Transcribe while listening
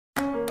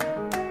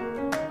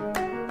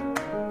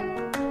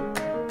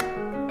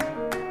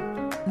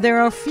There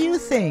are few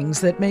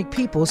things that make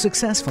people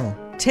successful.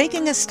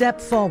 Taking a step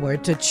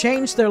forward to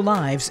change their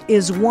lives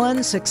is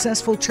one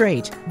successful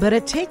trait, but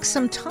it takes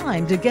some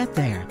time to get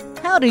there.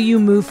 How do you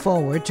move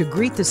forward to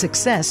greet the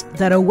success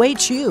that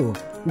awaits you?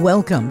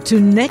 Welcome to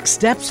Next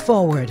Steps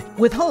Forward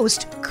with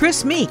host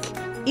Chris Meek.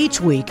 Each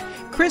week,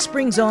 Chris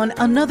brings on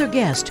another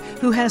guest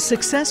who has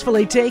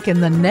successfully taken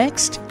the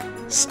next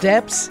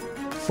steps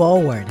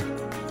forward.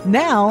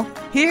 Now,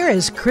 here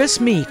is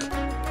Chris Meek.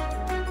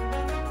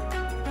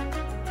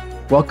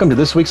 Welcome to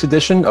this week's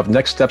edition of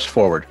Next Steps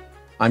Forward.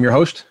 I'm your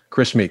host,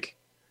 Chris Meek.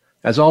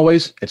 As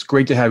always, it's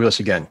great to have you with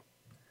us again.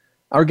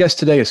 Our guest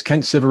today is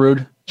Kent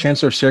Syverud,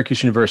 Chancellor of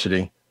Syracuse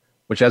University,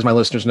 which, as my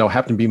listeners know,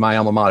 happened to be my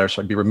alma mater,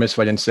 so I'd be remiss if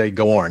I didn't say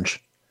go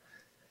Orange.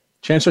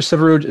 Chancellor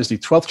Syverud is the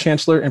 12th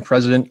Chancellor and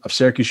President of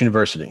Syracuse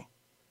University.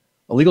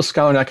 A legal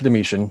scholar and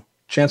academician,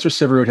 Chancellor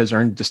Syverud has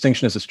earned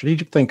distinction as a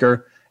strategic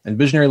thinker and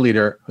visionary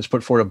leader who has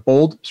put forward a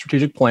bold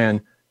strategic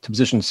plan to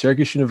position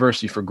Syracuse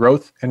University for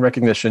growth and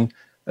recognition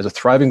as a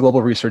thriving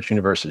global research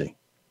university.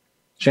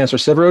 Chancellor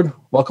Syverud,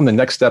 welcome to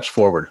Next Steps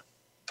Forward.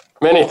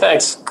 Many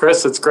thanks,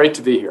 Chris. It's great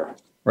to be here.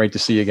 Great to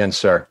see you again,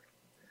 sir.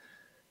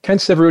 Kent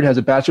Syverud has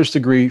a bachelor's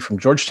degree from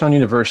Georgetown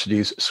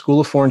University's School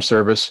of Foreign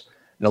Service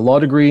and a law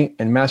degree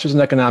and master's in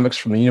economics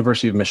from the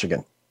University of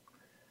Michigan.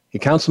 He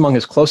counts among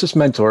his closest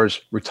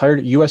mentors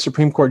retired U.S.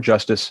 Supreme Court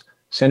Justice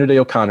Sandra Day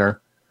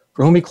O'Connor,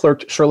 for whom he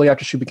clerked shortly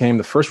after she became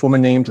the first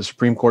woman named to the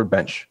Supreme Court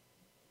bench.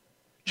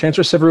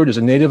 Chancellor Syverud is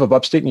a native of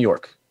upstate New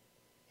York.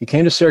 He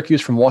came to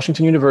Syracuse from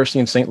Washington University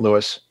in St.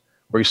 Louis,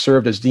 where he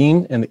served as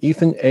Dean and the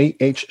Ethan A.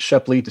 H.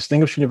 Shepley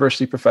Distinguished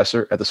University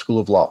Professor at the School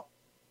of Law.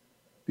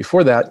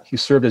 Before that, he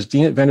served as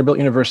Dean at Vanderbilt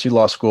University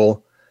Law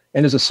School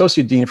and as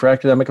Associate Dean for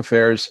Academic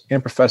Affairs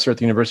and Professor at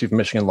the University of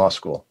Michigan Law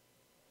School.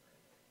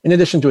 In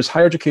addition to his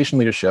higher education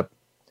leadership,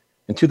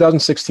 in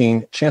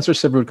 2016, Chancellor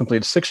Syverud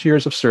completed 6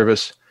 years of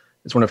service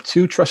as one of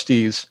 2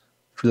 trustees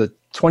for the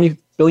 $20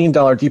 billion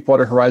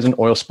Deepwater Horizon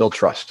Oil Spill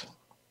Trust.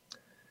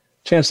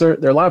 Chancellor,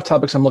 there are a lot of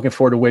topics I'm looking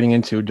forward to wading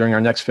into during our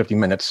next 50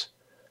 minutes,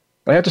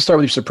 but I have to start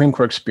with your Supreme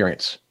Court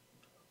experience.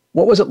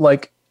 What was it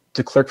like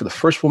to clerk for the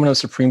first woman on the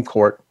Supreme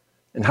Court,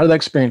 and how did that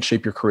experience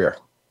shape your career?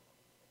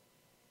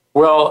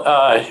 Well,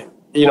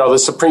 the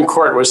Supreme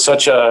Court was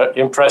such an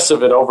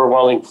impressive and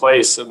overwhelming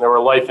place, and there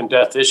were life and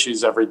death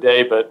issues every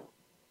day, but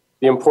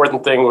the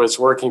important thing was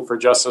working for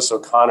Justice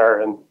O'Connor,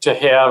 and to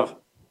have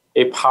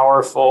a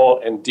powerful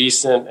and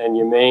decent and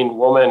humane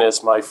woman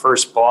as my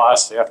first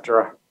boss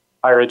after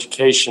higher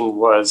education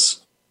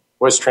was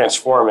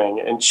transforming.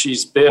 And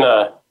she's been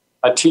a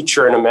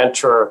teacher and a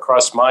mentor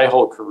across my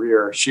whole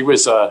career. She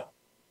was a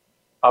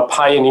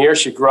pioneer.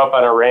 She grew up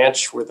on a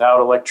ranch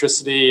without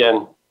electricity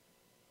and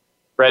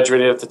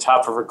graduated at the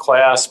top of her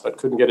class, but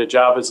couldn't get a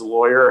job as a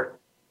lawyer.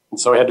 And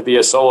so had to be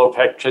a solo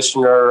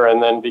practitioner,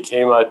 and then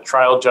became a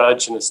trial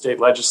judge and a state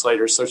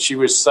legislator. So she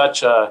was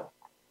such a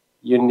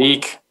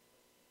unique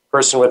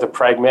person with a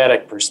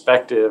pragmatic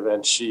perspective,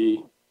 and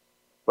she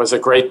was a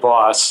great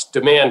boss,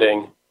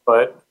 demanding,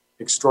 but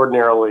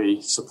extraordinarily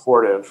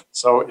supportive.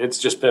 So it's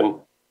just been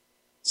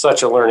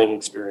such a learning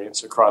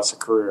experience across a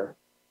career.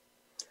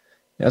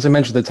 As I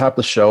mentioned at the top of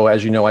the show,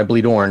 as you know, I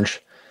bleed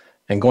orange.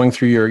 And going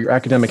through your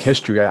academic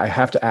history, I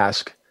have to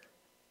ask,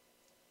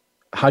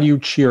 how do you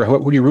cheer?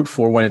 Who do you root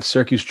for when it's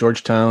Syracuse,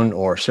 Georgetown,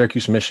 or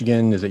Syracuse,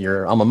 Michigan? Is it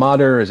your alma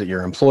mater? Is it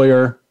your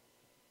employer?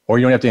 Or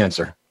you don't have to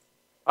answer.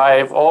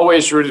 I've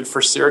always rooted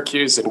for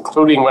Syracuse,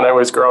 including when I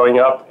was growing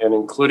up and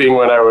including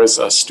when I was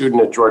a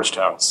student at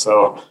Georgetown.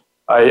 So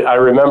I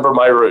remember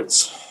my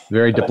roots.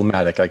 Very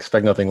diplomatic. I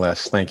expect nothing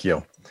less. Thank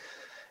you.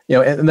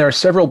 And there are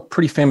several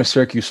pretty famous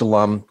Syracuse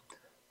alum,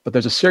 but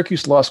there's a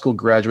Syracuse Law School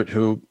graduate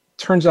who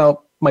turns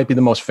out might be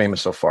the most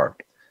famous so far.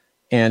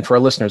 And for our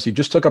listeners, he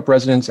just took up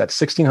residence at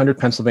 1600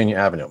 Pennsylvania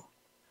Avenue.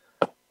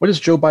 What does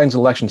Joe Biden's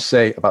election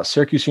say about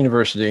Syracuse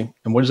University,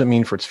 and what does it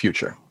mean for its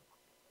future?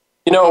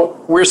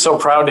 We're so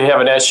proud to have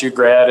an SU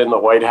grad in the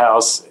White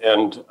House,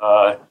 and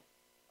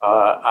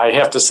I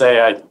have to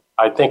say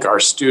I think our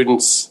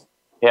students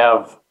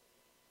have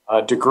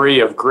a degree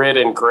of grit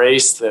and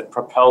grace that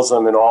propels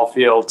them in all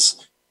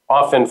fields,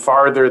 often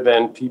farther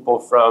than people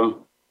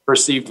from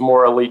perceived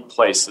more elite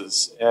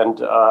places.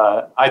 And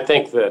I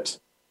think that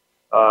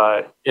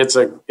it's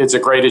a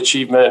great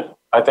achievement.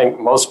 I think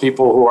most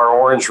people who are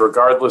orange,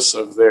 regardless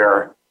of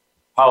their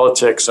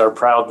politics, are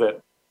proud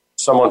that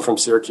someone from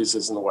Syracuse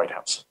is in the White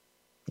House.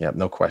 Yeah,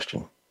 no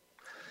question.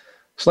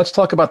 So let's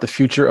talk about the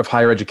future of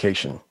higher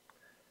education.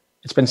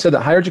 It's been said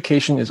that higher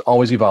education is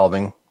always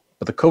evolving,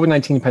 but the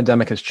COVID-19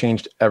 pandemic has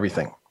changed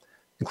everything,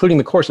 including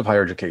the course of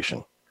higher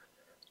education.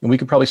 And we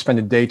could probably spend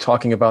a day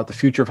talking about the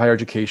future of higher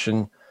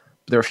education,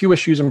 but there are a few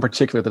issues in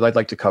particular that I'd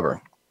like to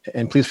cover.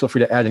 And please feel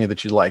free to add any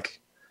that you'd like.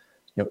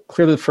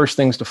 Clearly the first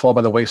things to fall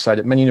by the wayside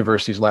at many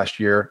universities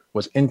last year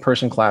was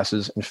in-person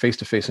classes and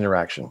face-to-face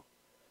interaction.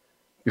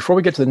 Before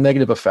we get to the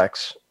negative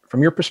effects,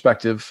 from your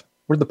perspective,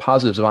 what are the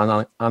positives of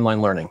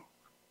online learning?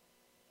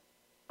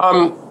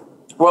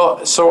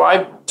 Well, so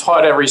I've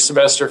taught every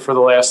semester for the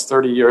last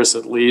 30 years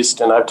at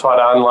least, and I've taught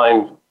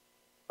online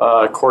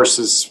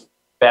courses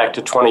back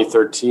to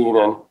 2013.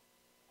 And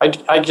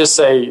I just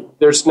say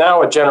there's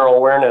now a general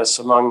awareness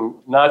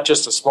among not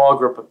just a small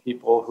group of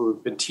people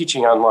who've been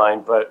teaching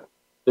online, but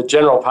the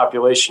general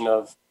population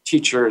of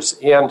teachers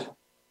and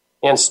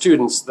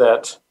students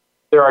that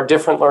there are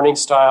different learning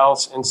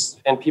styles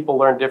and people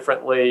learn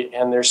differently,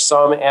 and there's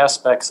some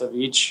aspects of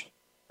each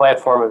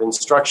platform of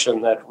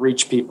instruction that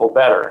reach people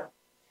better.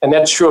 And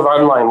that's true of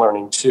online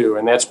learning too,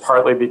 and that's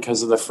partly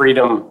because of the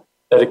freedom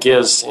that it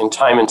gives in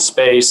time and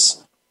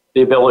space,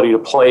 the ability to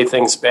play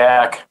things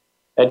back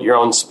at your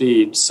own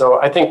speed. So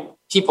I think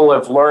people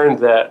have learned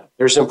that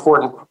there's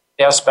important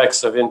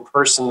aspects of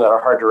in-person that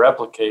are hard to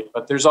replicate,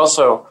 but there's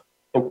also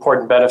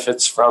important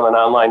benefits from an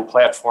online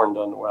platform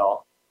done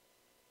well.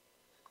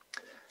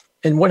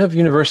 And what have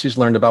universities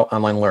learned about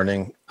online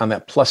learning on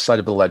that plus side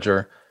of the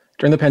ledger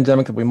during the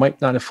pandemic that we might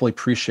not have fully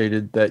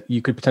appreciated that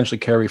you could potentially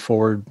carry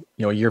forward,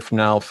 a year from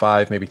now,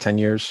 5, maybe 10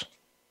 years?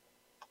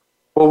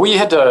 Well, we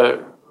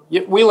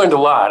learned a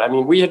lot. I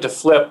mean, we had to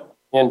flip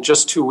in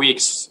just 2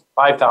 weeks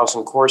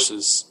 5,000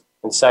 courses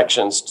and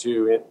sections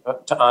to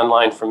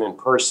online from in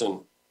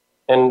person.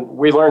 And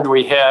we learned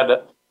we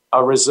had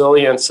a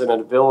resilience and an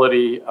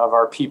ability of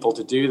our people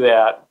to do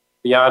that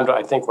beyond,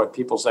 I think, what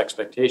people's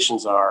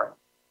expectations are.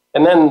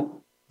 And then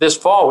this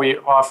fall, we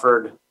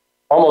offered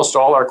almost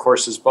all our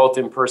courses, both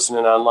in person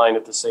and online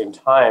at the same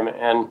time.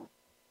 And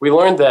we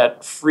learned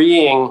that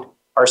freeing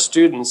our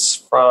students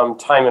from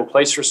time and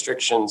place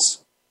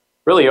restrictions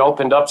really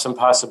opened up some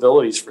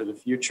possibilities for the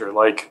future.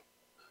 Like,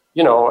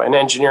 an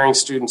engineering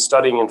student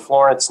studying in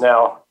Florence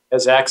now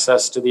has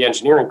access to the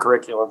engineering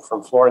curriculum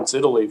from Florence,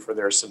 Italy for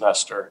their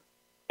semester.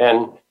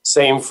 And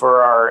same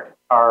for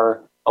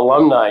our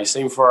alumni,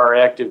 same for our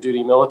active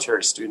duty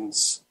military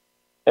students.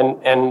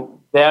 And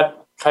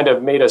that kind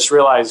of made us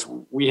realize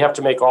we have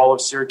to make all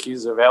of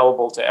Syracuse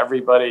available to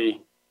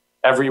everybody,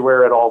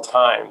 everywhere at all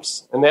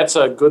times. And that's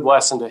a good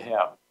lesson to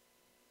have.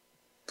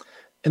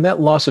 And that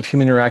loss of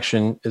human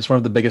interaction is one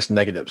of the biggest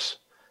negatives,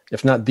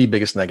 if not the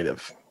biggest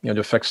negative, to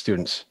affect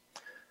students.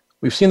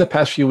 We've seen the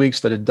past few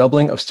weeks that a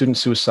doubling of student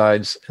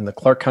suicides in the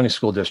Clark County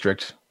School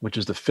District, which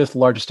is the 5th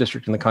largest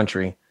district in the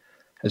country,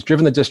 has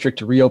driven the district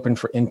to reopen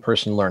for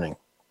in-person learning.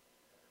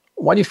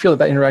 Why do you feel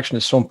that interaction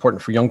is so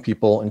important for young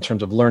people in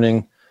terms of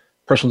learning,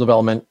 personal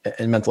development,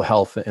 and mental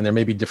health? And there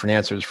may be different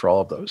answers for all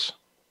of those.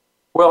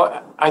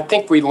 Well, I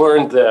think we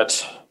learned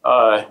that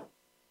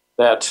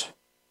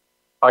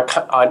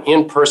an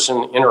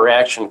in-person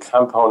interaction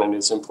component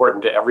is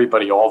important to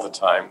everybody all the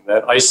time.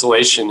 That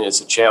isolation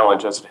is a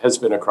challenge, as it has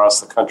been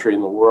across the country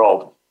and the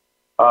world.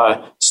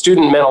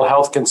 Student mental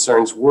health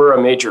concerns were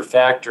a major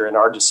factor in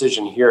our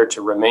decision here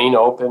to remain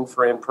open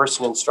for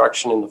in-person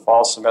instruction in the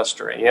fall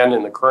semester and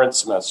in the current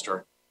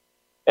semester.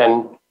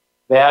 And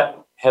that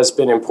has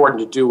been important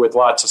to do with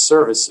lots of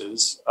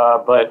services,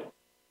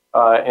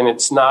 and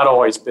it's not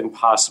always been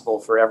possible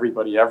for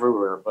everybody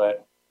everywhere,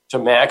 but to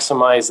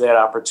maximize that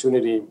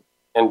opportunity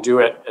and do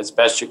it as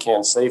best you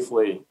can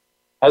safely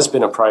has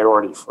been a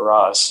priority for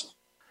us.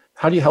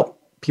 How do you help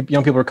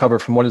young people recover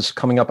from what is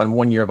coming up on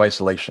 1 year of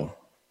isolation?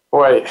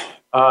 Boy,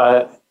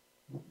 that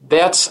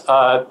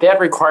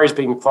requires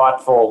being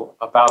thoughtful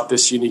about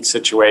this unique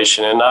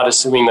situation and not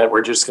assuming that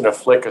we're just going to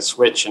flick a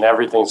switch and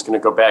everything's going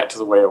to go back to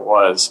the way it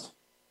was.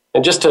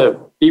 And just to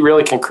be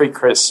really concrete,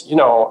 Chris,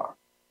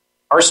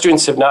 our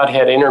students have not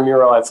had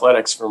intramural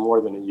athletics for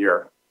more than a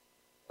year.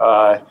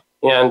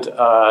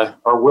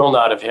 Or will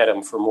not have had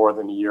them for more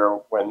than a year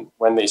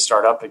when they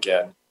start up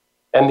again.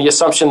 And the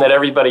assumption that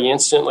everybody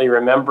instantly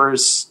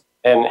remembers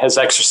and has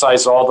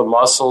exercised all the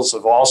muscles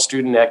of all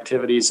student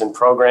activities and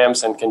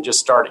programs and can just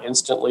start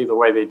instantly the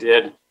way they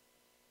did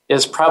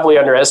is probably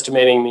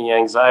underestimating the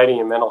anxiety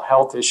and mental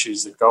health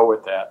issues that go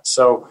with that.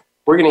 So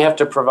we're going to have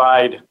to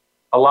provide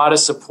a lot of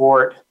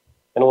support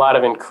and a lot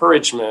of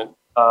encouragement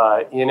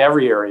in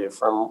every area,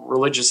 from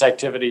religious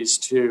activities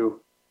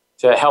to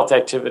health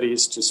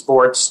activities to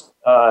sports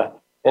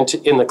and to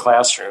in the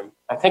classroom.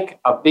 I think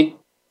a big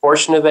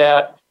portion of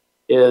that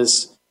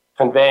is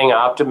conveying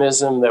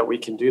optimism that we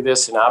can do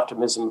this and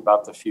optimism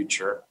about the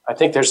future. I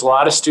think there's a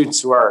lot of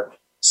students who are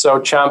so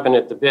chomping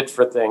at the bit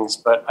for things,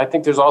 but I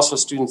think there's also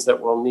students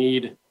that will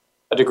need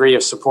a degree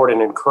of support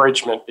and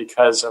encouragement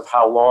because of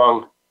how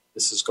long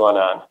this has gone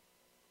on.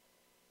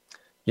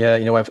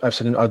 Yeah, I've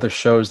said in other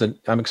shows that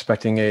I'm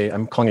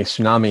calling a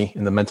tsunami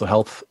in the mental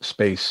health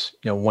space,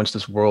 once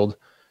this world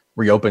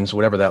reopens,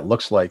 whatever that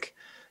looks like.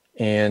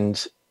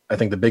 And I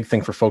think the big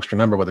thing for folks to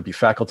remember, whether it be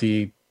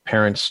faculty,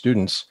 parents,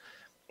 students,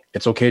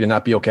 it's okay to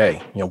not be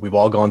okay. We've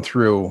all gone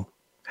through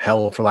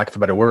hell, for lack of a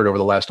better word, over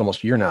the last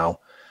almost year now.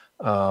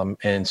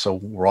 And so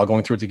we're all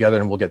going through it together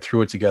and we'll get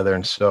through it together.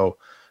 And so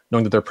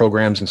knowing that there are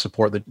programs and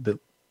support that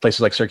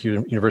places like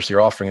Syracuse University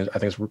are offering, I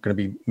think is going to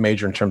be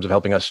major in terms of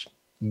helping us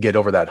get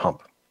over that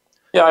hump.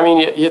 Yeah, I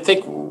mean, you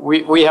think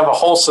we have a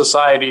whole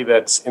society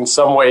that's in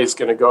some ways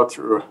going to go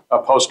through a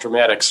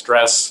post-traumatic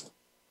stress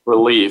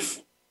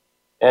relief.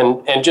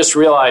 And just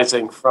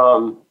realizing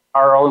from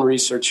our own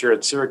research here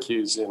at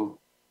Syracuse in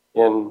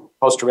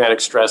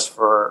post-traumatic stress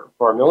for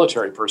our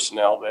military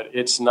personnel that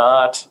it's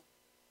not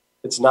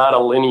a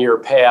linear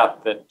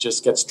path that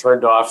just gets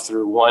turned off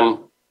through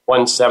one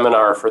one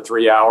seminar for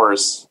 3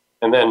 hours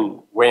and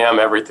then wham,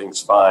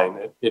 everything's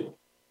fine. It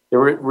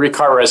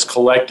requires us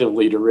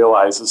collectively to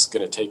realize this is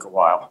going to take a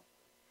while.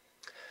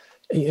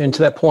 And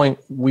to that point,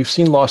 we've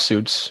seen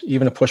lawsuits,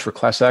 even a push for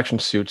class action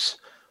suits,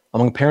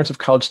 among parents of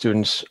college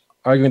students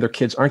arguing their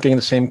kids aren't getting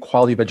the same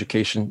quality of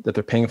education that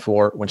they're paying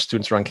for when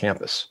students are on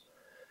campus.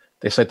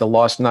 They cite the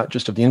loss not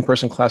just of the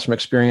in-person classroom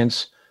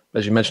experience, but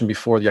as you mentioned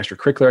before, the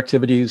extracurricular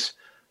activities,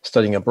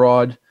 studying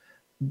abroad.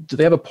 Do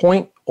they have a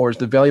point, or is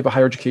the value of a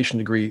higher education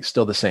degree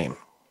still the same?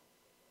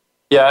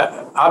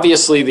 Yeah,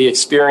 obviously the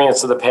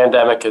experience of the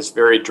pandemic is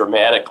very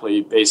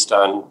dramatically based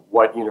on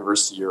what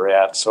university you're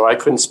at. So I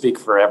couldn't speak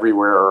for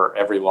everywhere or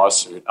every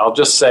lawsuit. I'll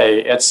just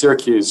say at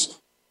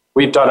Syracuse,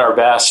 we've done our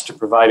best to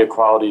provide a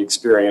quality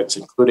experience,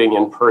 including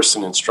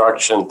in-person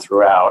instruction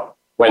throughout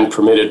when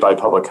permitted by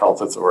public health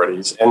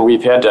authorities. And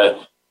we've had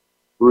to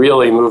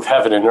really move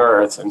heaven and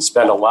earth and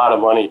spend a lot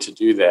of money to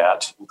do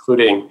that,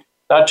 including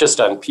not just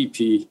on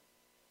PP,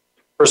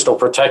 personal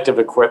protective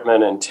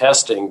equipment and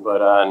testing,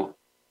 but on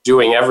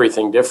doing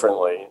everything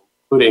differently,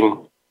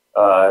 including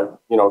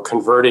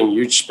converting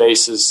huge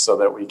spaces so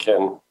that we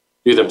can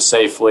do them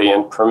safely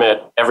and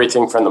permit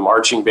everything from the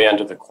marching band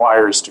to the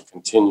choirs to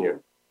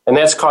continue. And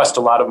that's cost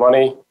a lot of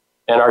money,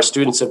 and our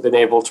students have been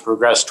able to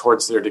progress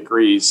towards their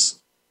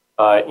degrees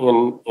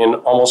in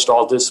almost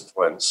all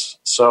disciplines.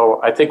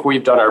 So I think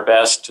we've done our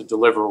best to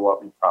deliver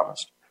what we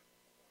promised.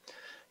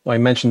 I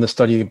mentioned the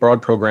study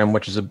abroad program,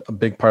 which is a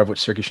big part of what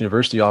Syracuse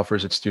University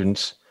offers its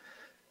students.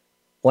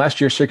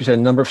 Last year, Syracuse had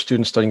a number of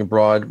students studying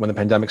abroad when the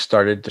pandemic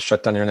started to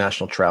shut down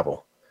international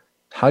travel.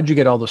 How did you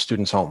get all those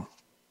students home?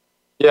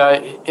 Yeah,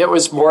 it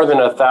was more than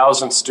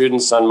 1,000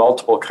 students on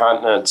multiple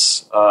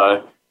continents.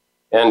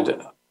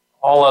 And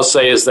all I'll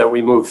say is that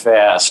we moved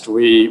fast.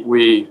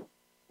 We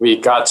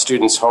got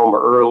students home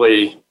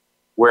early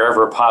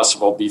wherever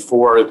possible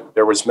before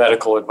there was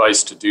medical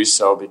advice to do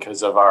so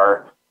because of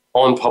our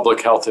own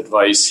public health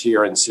advice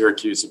here in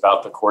Syracuse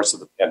about the course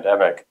of the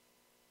pandemic.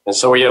 And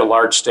so we had a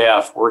large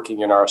staff working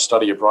in our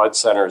study abroad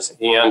centers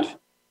and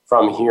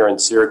from here in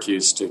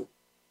Syracuse to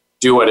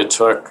do what it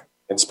took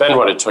and spend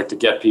what it took to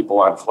get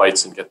people on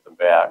flights and get them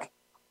back.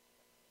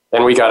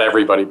 And we got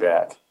everybody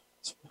back.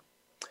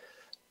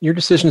 Your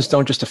decisions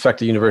don't just affect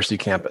the university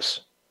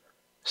campus.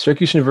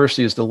 Syracuse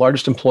University is the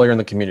largest employer in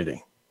the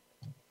community.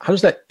 How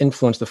does that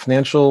influence the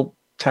financial,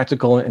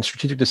 tactical, and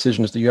strategic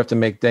decisions that you have to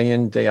make day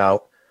in, day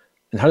out?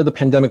 And how did the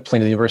pandemic play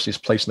into the university's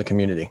place in the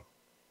community?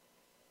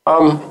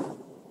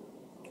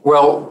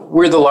 Well,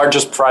 we're the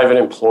largest private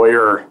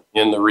employer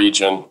in the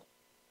region,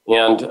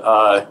 and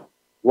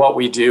what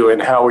we do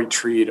and how we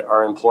treat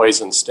our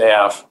employees and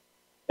staff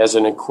has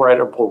an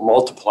incredible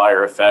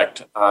multiplier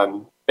effect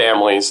on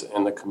families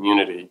and the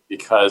community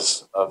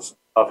because of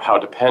how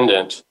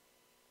dependent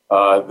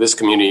this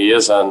community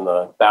is on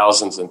the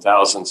thousands and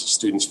thousands of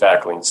students,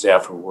 faculty, and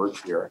staff who work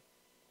here.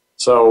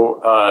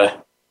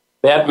 So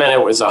that meant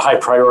it was a high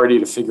priority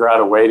to figure out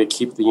a way to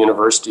keep the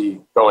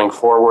university going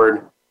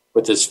forward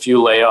with as few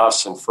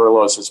layoffs and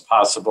furloughs as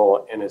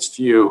possible and as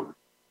few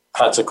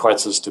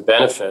consequences to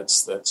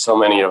benefits that so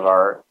many of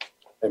our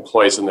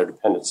employees and their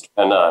dependents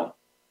depend on.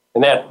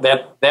 And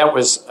that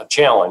was a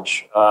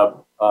challenge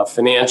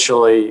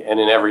financially and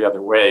in every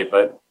other way,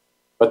 but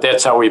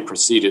that's how we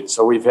proceeded.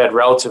 So we've had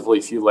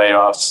relatively few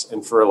layoffs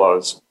and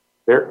furloughs,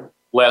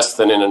 less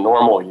than in a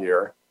normal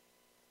year,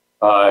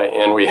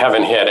 and we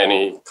haven't had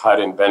any cut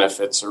in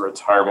benefits or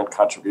retirement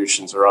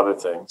contributions or other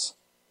things.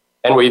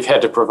 And we've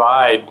had to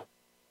provide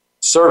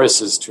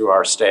services to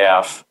our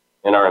staff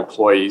and our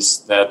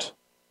employees that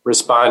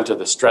respond to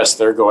the stress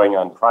they're going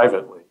on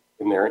privately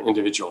in their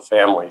individual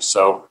families.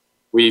 So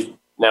we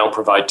now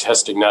provide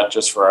testing not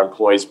just for our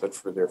employees, but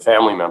for their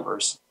family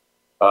members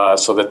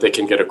so that they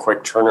can get a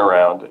quick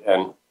turnaround.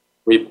 And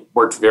we've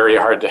worked very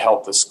hard to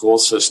help the school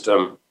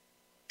system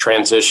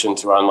transition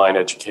to online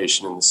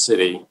education in the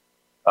city.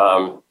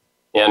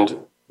 And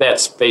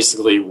that's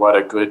basically what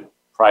a good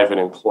private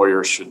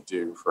employer should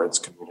do for its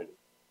community.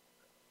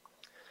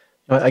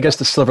 I guess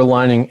the silver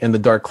lining in the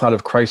dark cloud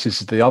of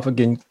crises is they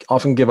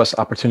often give us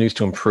opportunities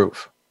to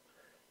improve.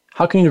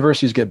 How can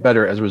universities get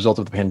better as a result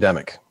of the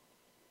pandemic?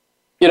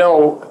 You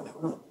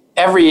know,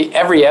 every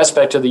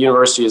aspect of the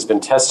university has been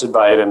tested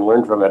by it and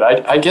learned from it.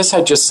 I guess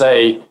I'd just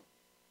say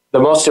the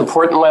most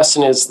important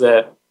lesson is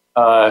that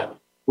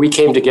we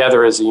came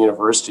together as a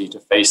university to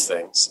face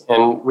things.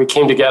 And we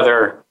came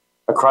together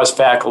across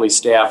faculty,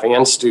 staff,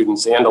 and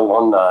students and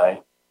alumni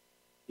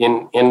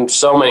in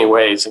so many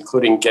ways,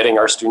 including getting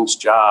our students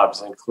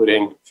jobs,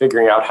 including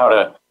figuring out how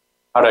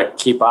to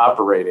keep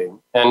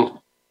operating. And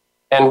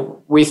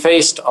we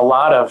faced a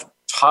lot of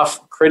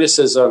tough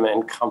criticism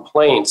and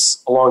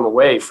complaints along the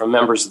way from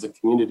members of the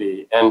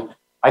community. And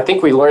I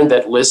think we learned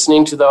that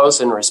listening to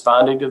those and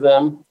responding to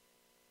them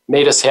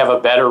made us have a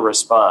better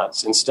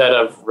response instead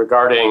of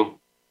regarding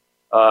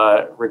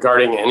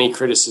any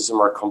criticism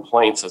or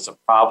complaints as a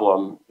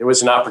problem. It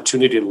was an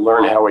opportunity to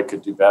learn how we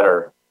could do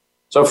better.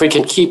 So if we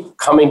can keep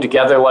coming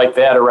together like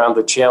that around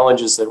the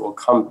challenges that will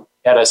come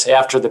at us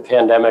after the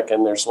pandemic,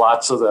 and there's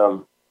lots of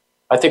them,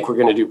 I think we're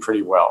going to do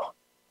pretty well.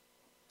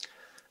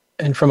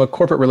 And from a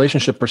corporate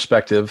relationship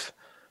perspective,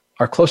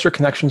 are closer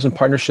connections and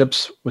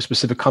partnerships with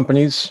specific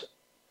companies,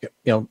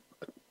 great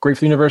for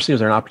the university? Is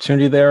there an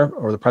opportunity there,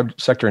 or the private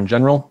sector in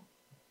general?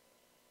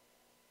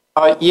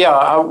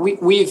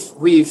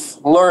 We've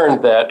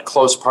learned that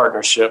close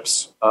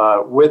partnerships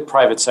with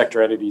private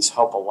sector entities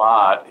help a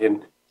lot,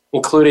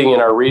 including in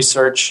our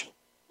research,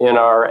 in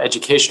our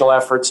educational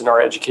efforts, in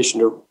our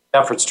educational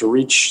efforts to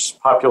reach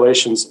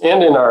populations,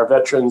 and in our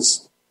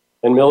veterans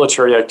and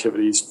military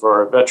activities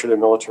for veteran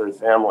and military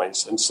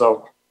families. And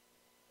so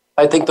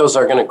I think those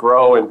are going to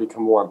grow and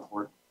become more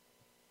important.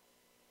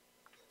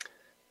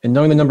 And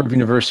knowing the number of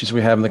universities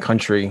we have in the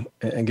country,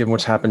 and given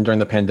what's happened during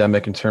the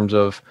pandemic in terms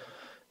of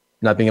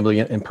not being able to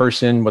get in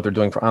person, what they're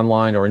doing for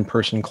online or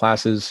in-person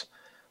classes,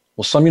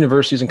 will some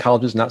universities and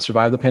colleges not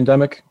survive the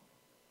pandemic?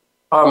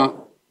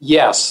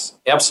 Yes,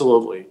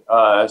 absolutely.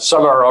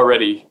 Some are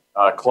already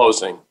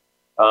closing,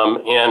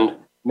 and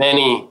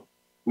many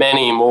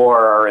more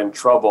are in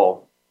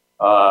trouble,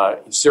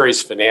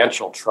 serious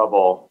financial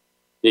trouble,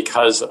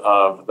 because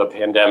of the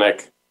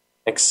pandemic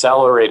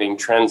accelerating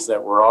trends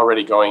that were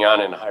already going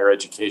on in higher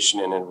education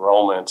and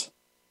enrollment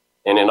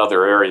and in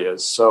other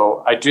areas.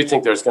 So I do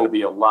think there's going to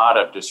be a lot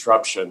of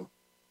disruption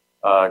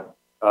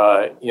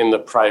in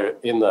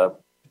the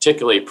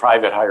particularly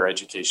private higher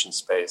education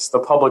space. The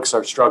publics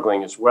are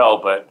struggling as well,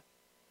 but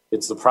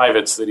it's the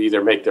privates that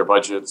either make their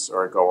budgets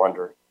or go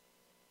under.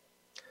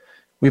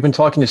 We've been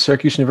talking to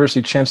Syracuse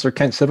University Chancellor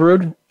Kent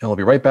Syverud, and we'll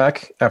be right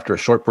back after a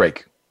short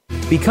break.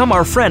 Become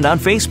our friend on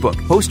Facebook.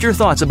 Post your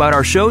thoughts about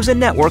our shows and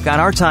network on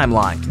our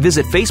timeline.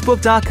 Visit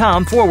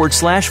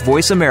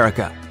facebook.com/Voice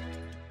America.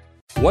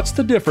 What's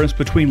the difference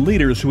between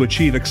leaders who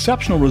achieve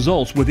exceptional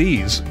results with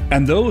ease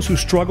and those who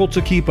struggle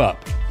to keep up?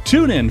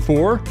 Tune in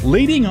for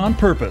Leading on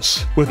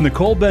Purpose with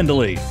Nicole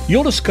Bendalee.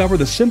 You'll discover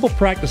the simple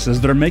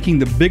practices that are making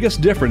the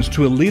biggest difference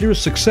to a leader's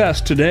success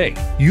today.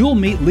 You'll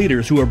meet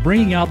leaders who are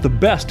bringing out the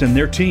best in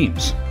their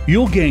teams.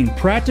 You'll gain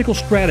practical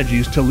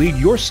strategies to lead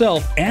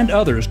yourself and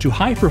others to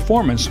high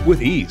performance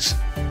with ease.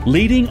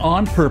 Leading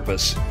on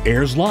Purpose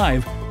airs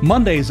live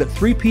Mondays at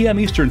 3 p.m.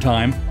 Eastern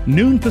Time,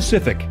 noon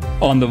Pacific,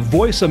 on the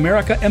Voice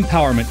America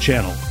Empowerment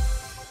Channel.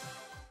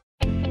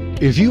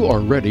 If you are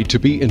ready to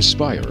be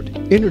inspired,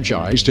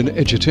 energized, and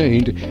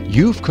edutained,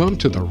 you've come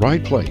to the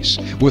right place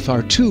with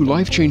our 2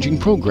 life-changing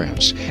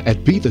programs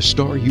at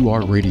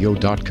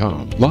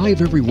BeTheStarYouAreRadio.com.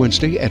 Live every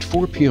Wednesday at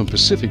 4 p.m.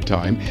 Pacific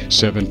Time,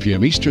 7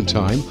 p.m. Eastern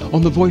Time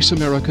on the Voice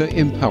America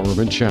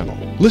Empowerment Channel.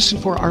 Listen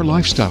for our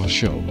lifestyle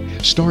show,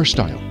 Star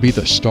Style, Be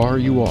the Star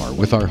You Are,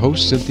 with our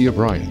host Cynthia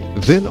Bryan.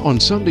 Then on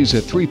Sundays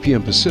at 3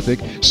 p.m. Pacific,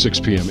 6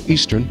 p.m.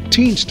 Eastern,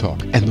 Teens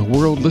Talk and the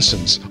World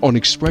Listens on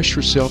Express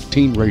Yourself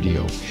Teen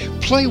Radio.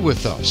 Play with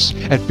us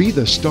at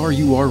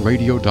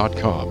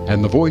BeTheStarYouAreRadio.com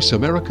and the Voice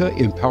America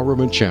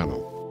Empowerment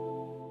Channel.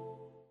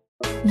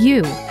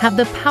 You have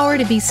the power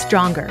to be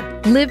stronger,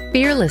 live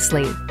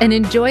fearlessly, and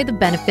enjoy the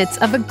benefits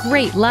of a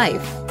great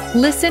life.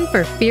 Listen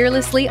for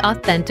Fearlessly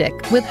Authentic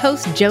with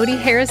host Jody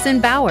Harrison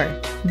Bauer.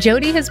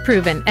 Jody has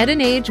proven at an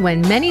age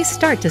when many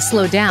start to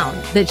slow down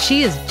that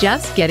she is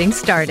just getting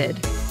started.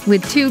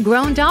 With 2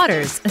 grown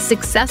daughters, a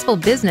successful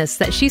business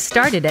that she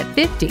started at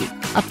 50,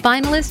 a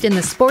finalist in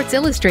the Sports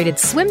Illustrated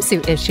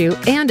swimsuit issue,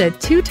 and a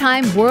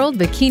 2-time world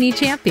bikini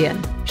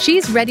champion,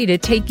 she's ready to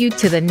take you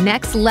to the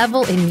next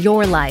level in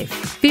your life.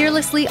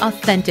 Fearlessly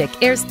Authentic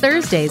airs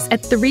Thursdays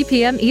at 3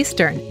 p.m.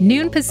 Eastern,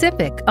 noon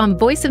Pacific on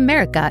Voice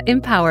America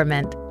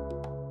Empowerment.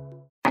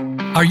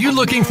 Are you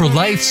looking for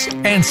life's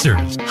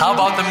answers? How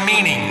about the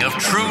meaning of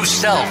true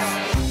self?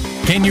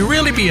 Can you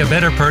really be a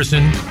better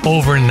person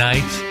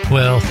overnight?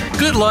 Well,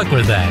 good luck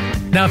with that.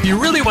 Now, if you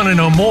really want to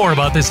know more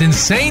about this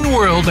insane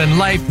world and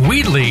life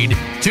we lead,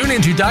 tune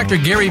into Dr.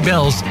 Gary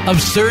Bell's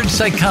Absurd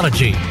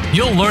Psychology.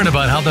 You'll learn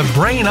about how the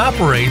brain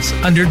operates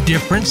under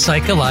different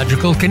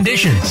psychological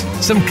conditions.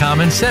 Some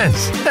common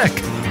sense. Heck,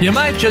 you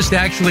might just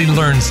actually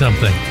learn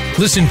something.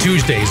 Listen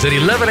Tuesdays at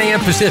 11 a.m.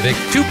 Pacific,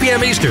 2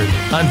 p.m. Eastern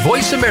on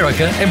Voice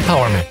America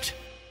Empowerment.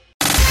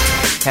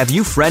 Have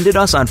you friended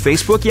us on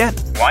Facebook yet?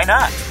 Why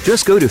not?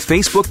 Just go to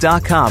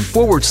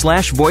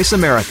facebook.com/Voice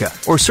America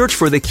or search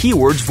for the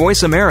keywords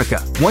Voice America.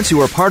 Once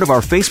you are part of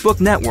our Facebook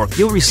network,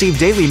 you'll receive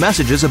daily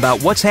messages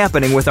about what's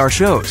happening with our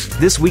shows,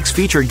 this week's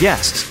featured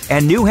guests,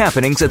 and new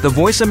happenings at the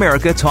Voice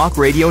America Talk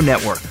Radio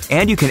Network.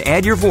 And you can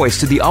add your voice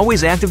to the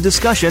always active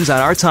discussions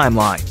on our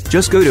timeline.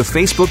 Just go to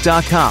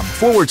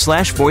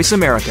facebook.com/Voice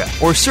America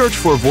or search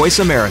for Voice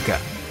America.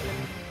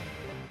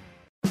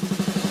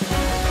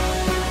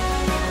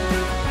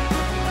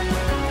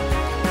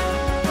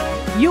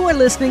 You are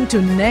listening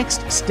to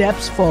Next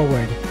Steps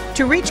Forward.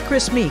 To reach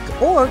Chris Meek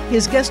or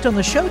his guest on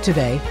the show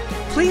today,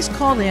 please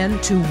call in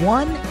to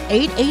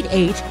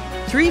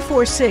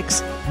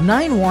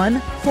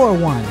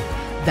 1-888-346-9141.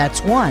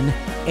 That's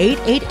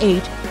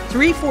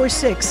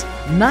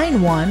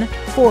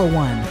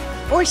 1-888-346-9141.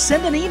 Or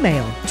send an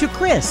email to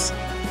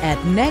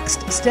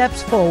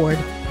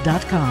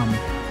chris@nextstepsforward.com.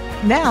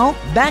 Now,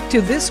 back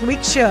to this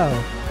week's show.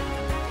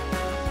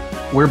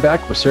 We're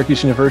back with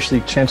Syracuse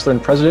University Chancellor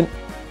and President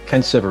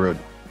Kent Syverud.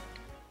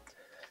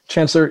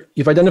 Chancellor,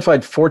 you've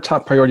identified 4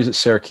 top priorities at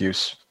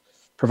Syracuse: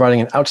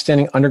 providing an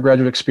outstanding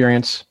undergraduate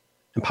experience,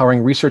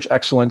 empowering research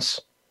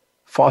excellence,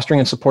 fostering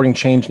and supporting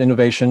change and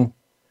innovation,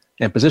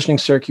 and positioning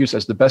Syracuse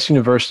as the best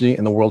university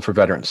in the world for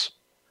veterans.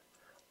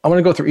 I want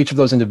to go through each of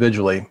those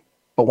individually,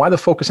 but why the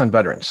focus on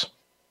veterans?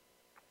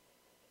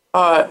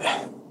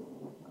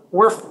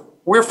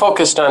 We're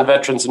focused on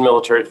veterans and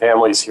military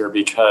families here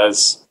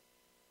because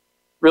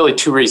really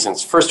 2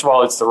 reasons. First of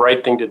all, it's the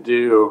right thing to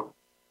do.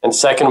 And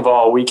second of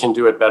all, we can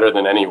do it better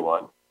than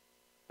anyone.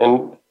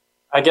 And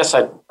I guess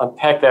I'd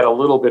unpack that a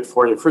little bit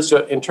for you. First,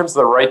 in terms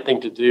of the right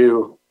thing to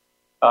do,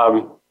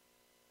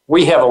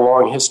 we have a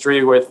long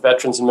history with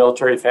veterans and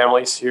military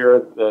families here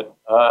that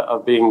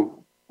of being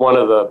one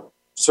of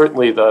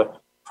certainly the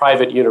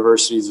private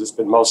universities that's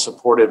been most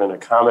supportive and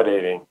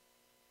accommodating.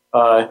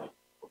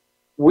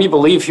 We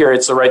believe here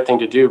it's the right thing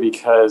to do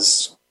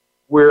because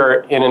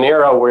we're in an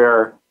era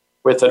where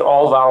with an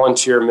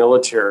all-volunteer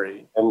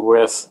military and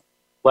with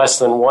less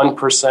than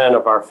 1%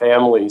 of our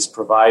families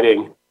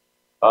providing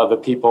the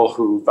people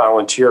who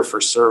volunteer for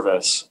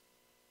service,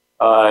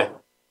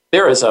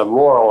 there is a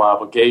moral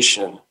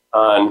obligation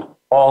on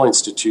all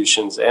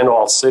institutions and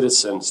all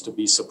citizens to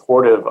be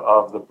supportive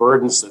of the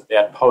burdens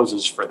that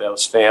poses for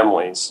those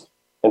families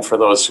and for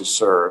those who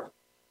serve.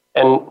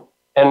 And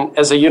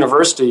as a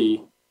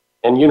university,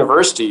 and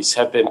universities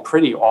have been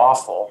pretty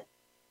awful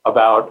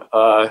about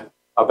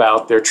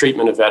their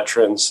treatment of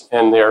veterans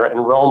and their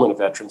enrollment of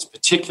veterans,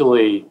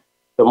 particularly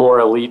the more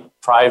elite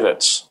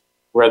privates,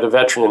 where the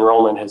veteran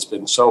enrollment has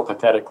been so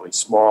pathetically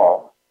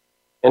small.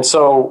 And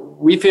so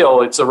we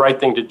feel it's the right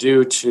thing to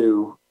do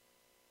to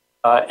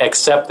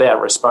accept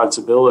that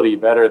responsibility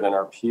better than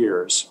our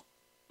peers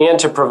and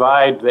to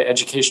provide the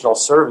educational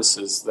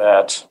services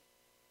that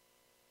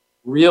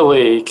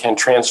really can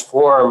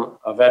transform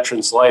a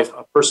veteran's life,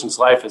 a person's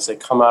life as they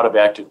come out of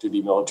active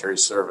duty military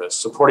service,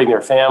 supporting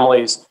their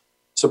families,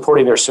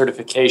 supporting their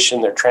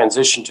certification, their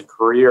transition to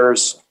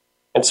careers,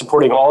 and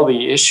supporting all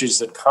the issues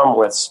that come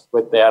with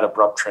that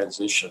abrupt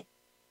transition.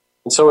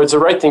 And so it's the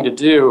right thing to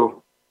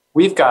do.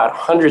 We've got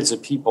hundreds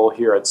of people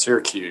here at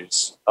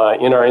Syracuse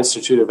in our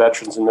Institute of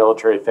Veterans and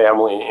Military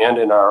Family and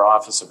in our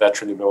Office of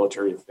Veteran and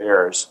Military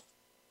Affairs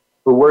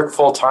who work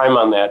full-time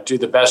on that, do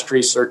the best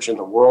research in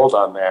the world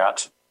on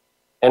that.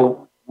 And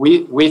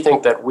we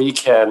think that we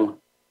can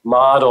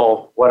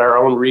model what our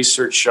own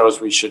research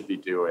shows we should be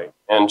doing.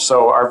 And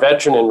so our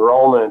veteran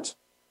enrollment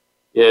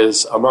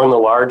is among the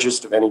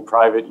largest of any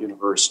private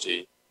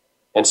university,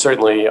 and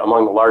certainly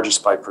among the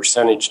largest by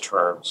percentage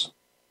terms.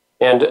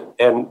 And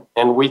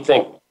we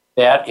think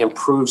that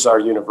improves our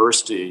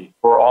university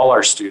for all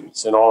our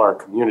students and all our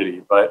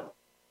community. But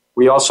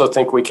we also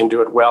think we can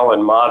do it well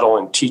and model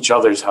and teach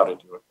others how to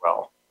do it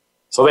well.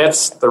 So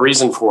that's the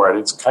reason for it.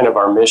 It's kind of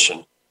our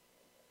mission.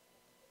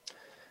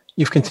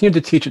 You've continued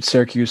to teach at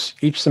Syracuse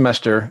each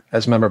semester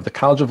as a member of the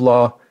College of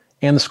Law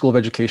and the School of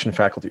Education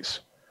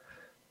faculties.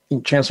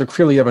 Chancellor,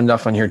 clearly you have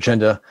enough on your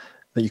agenda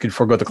that you could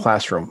forego the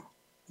classroom.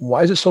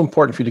 Why is it so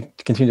important for you to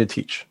continue to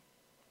teach?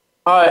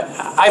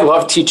 I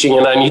love teaching,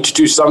 and I need to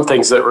do some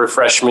things that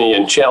refresh me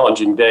in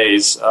challenging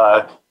days.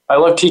 I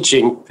love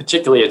teaching,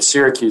 particularly at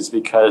Syracuse,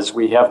 because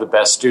we have the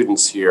best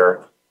students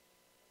here.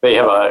 They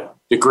have a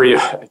degree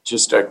of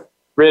just a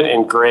grit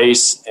and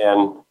grace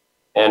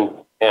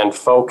and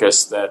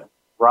focus that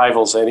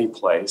rivals any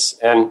place.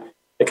 And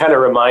it kind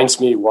of reminds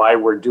me why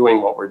we're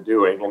doing what we're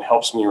doing and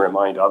helps me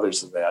remind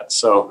others of that.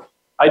 So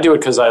I do it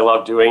because I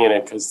love doing it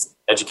and because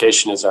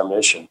education is our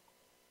mission.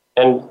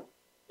 And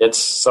it's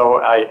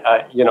so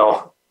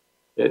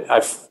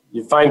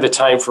you find the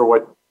time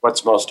for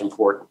what's most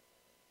important.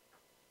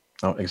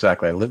 Oh,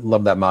 exactly. I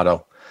love that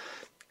motto.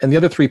 And the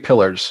other 3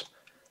 pillars,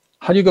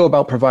 how do you go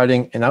about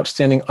providing an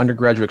outstanding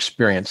undergraduate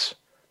experience?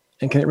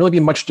 And can it really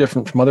be much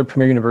different from other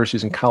premier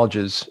universities and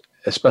colleges,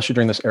 especially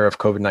during this era of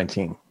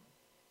COVID-19?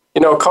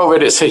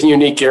 COVID is a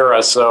unique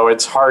era, so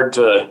it's hard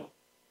to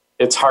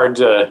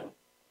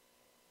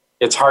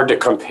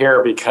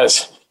compare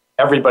because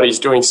everybody's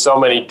doing so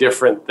many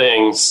different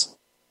things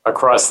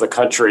across the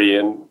country,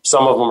 and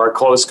some of them are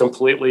closed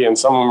completely, and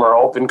some of them are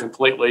open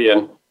completely,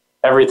 and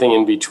everything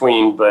in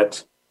between.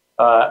 But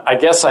I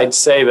guess I'd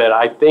say that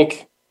I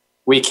think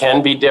we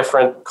can be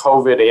different,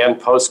 COVID and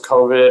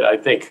post-COVID. I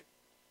think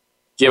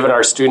given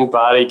our student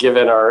body,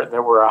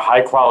 that we're a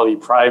high-quality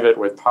private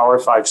with Power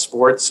 5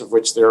 sports, of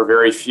which there are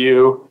very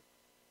few,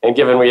 and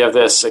given we have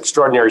this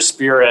extraordinary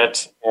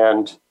spirit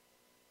and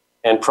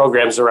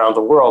programs around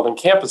the world and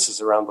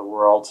campuses around the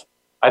world,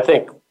 I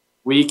think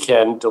we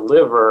can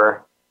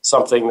deliver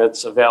something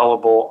that's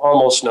available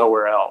almost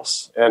nowhere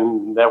else,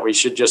 and that we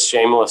should just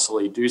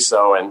shamelessly do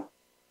so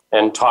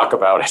and talk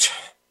about it.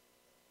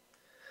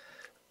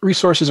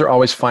 Resources are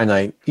always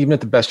finite, even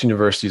at the best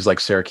universities like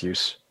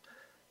Syracuse.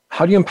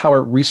 How do you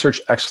empower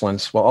research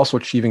excellence while also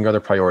achieving your other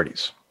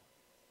priorities?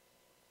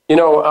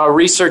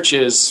 Research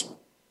is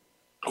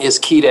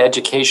key to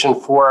education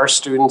for our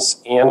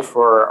students and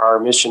for our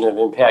mission of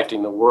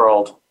impacting the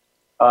world.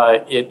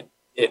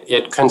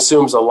 It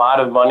consumes a lot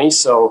of money,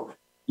 so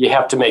you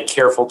have to make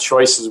careful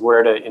choices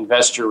where to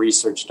invest your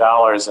research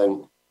dollars.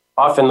 And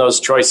often those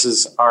choices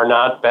are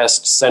not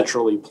best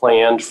centrally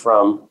planned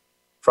from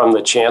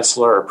the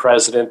chancellor or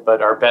president,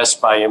 but are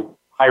best by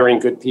hiring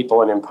good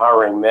people and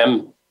empowering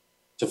them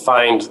to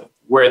find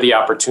where the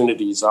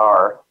opportunities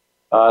are.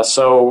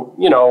 So,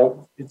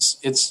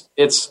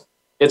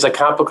 it's a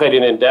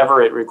complicated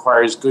endeavor. It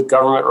requires good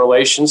government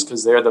relations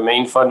because they're the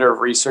main funder of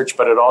research,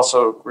 but it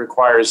also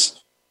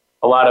requires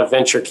a lot of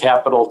venture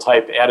capital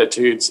type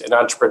attitudes and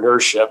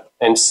entrepreneurship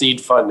and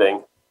seed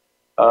funding.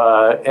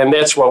 And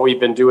that's what we've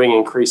been doing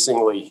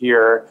increasingly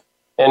here.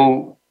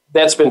 And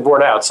that's been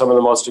borne out. Some of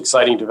the most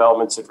exciting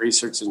developments in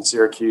research in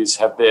Syracuse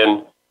have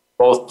been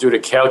both due to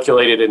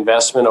calculated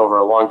investment over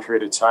a long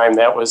period of time.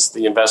 That was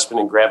the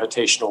investment in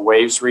gravitational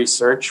waves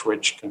research,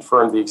 which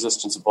confirmed the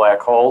existence of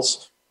black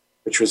holes,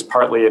 which was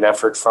partly an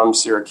effort from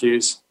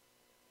Syracuse.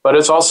 But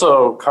it's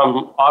also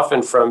come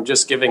often from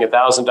just giving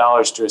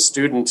 $1,000 to a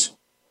student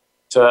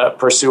to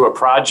pursue a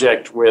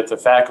project with a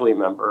faculty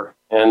member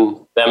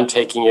and them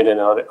taking it in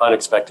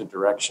unexpected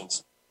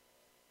directions.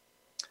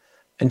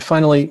 And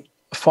finally,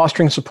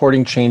 fostering and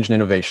supporting change and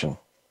innovation.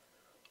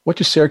 What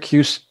do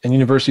Syracuse and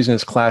universities in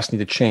its class need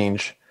to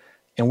change,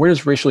 and where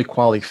does racial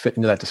equality fit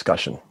into that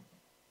discussion?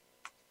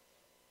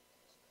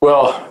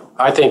 Well,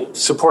 I think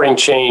supporting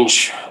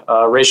change,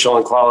 racial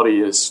equality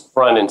is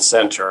front and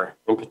center,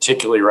 and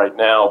particularly right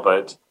now,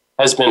 but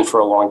has been for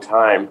a long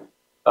time.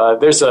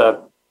 There's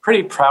a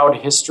pretty proud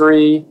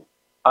history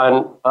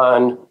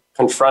on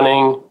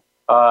confronting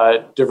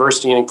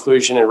diversity and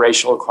inclusion and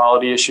racial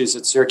equality issues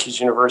at Syracuse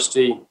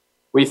University.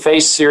 We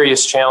face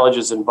serious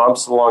challenges and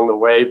bumps along the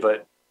way,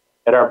 but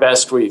at our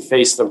best, we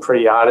face them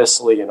pretty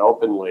honestly and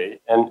openly.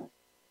 And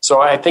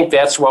so I think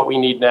that's what we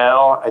need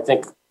now. I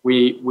think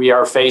we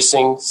are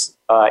facing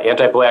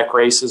anti-Black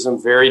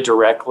racism very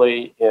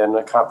directly in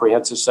a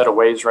comprehensive set of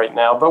ways right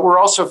now, but we're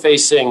also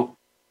facing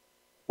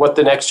what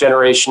the next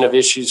generation of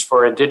issues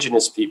for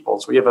Indigenous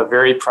peoples. We have a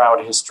very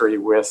proud history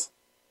with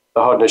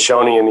the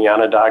Haudenosaunee and the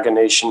Onondaga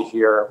Nation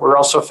here. We're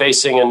also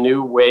facing a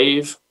new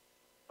wave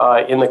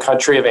in the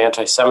country of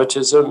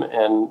anti-Semitism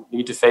and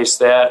need to face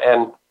that.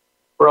 And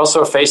we're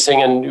also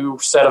facing a new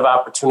set of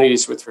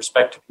opportunities with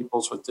respect to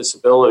peoples with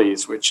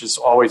disabilities, which has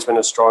always been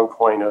a strong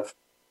point of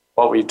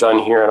what we've done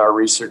here in our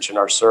research and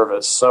our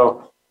service.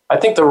 So I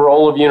think the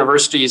role of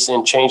universities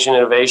in change and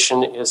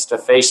innovation is to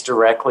face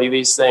directly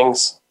these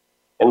things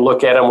and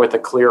look at them with a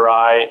clear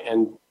eye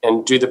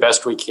and do the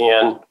best we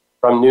can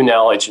from new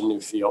knowledge in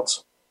new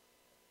fields.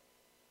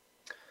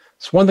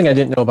 So one thing I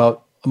didn't know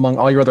about, among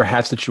all your other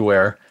hats that you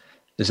wear,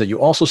 is that you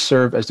also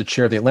serve as the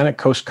chair of the Atlantic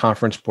Coast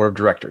Conference Board of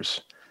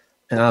Directors.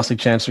 And honestly,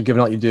 Chancellor, given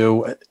all you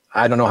do,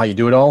 I don't know how you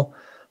do it all.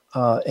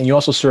 And you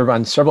also serve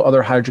on several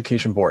other higher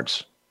education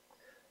boards.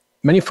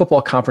 Many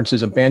football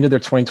conferences abandoned their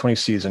 2020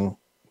 season,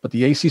 but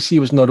the ACC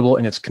was notable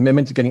in its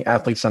commitment to getting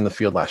athletes on the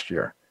field last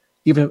year,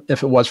 even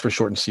if it was for a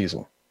shortened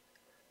season.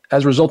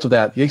 As a result of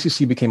that, the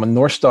ACC became a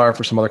North Star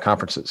for some other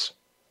conferences.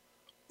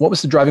 What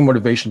was the driving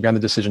motivation behind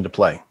the decision to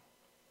play?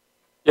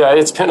 Yeah,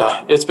 it's been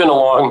a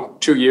long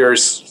 2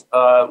 years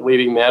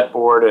leading that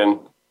board, and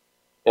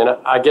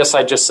I guess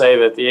I'd just say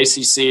that the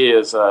ACC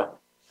is a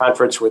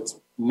conference with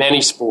many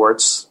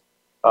sports,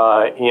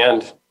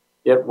 and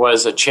it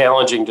was a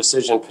challenging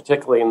decision,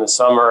 particularly in the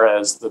summer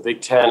as the Big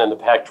Ten and the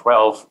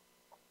Pac-12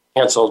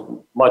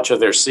 canceled much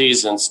of their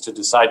seasons to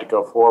decide to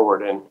go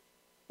forward. And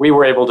we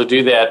were able to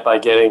do that by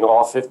getting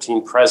all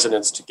 15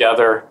 presidents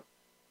together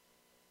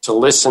to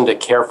listen to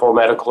careful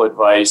medical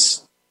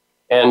advice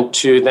and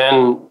to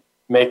then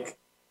make,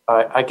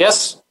 I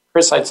guess,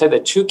 Chris, I'd say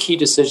that two key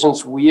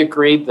decisions. We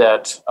agreed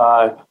that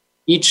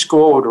each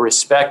school would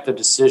respect the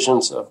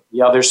decisions of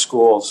the other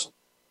schools,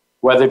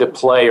 whether to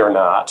play or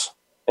not,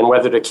 and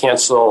whether to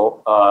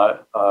cancel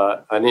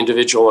an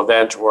individual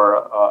event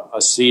or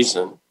a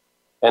season,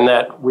 and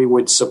that we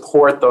would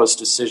support those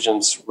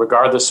decisions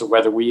regardless of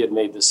whether we had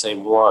made the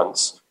same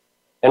ones.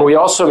 And we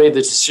also made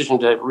the decision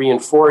to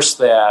reinforce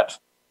that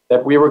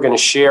we were going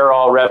to share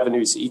all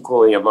revenues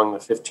equally among the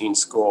 15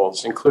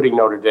 schools, including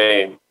Notre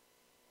Dame,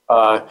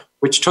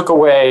 which took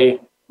away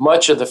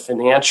much of the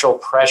financial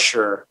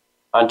pressure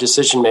on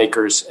decision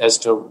makers as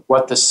to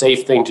what the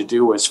safe thing to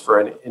do was for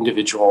an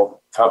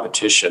individual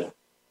competition.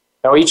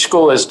 Now, each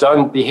school has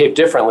behaved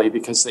differently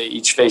because they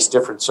each face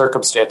different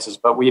circumstances,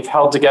 but we've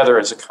held together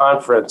as a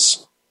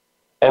conference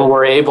and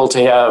we're able to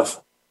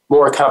have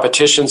more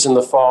competitions in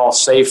the fall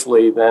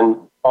safely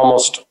than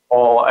almost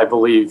all, I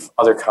believe,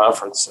 other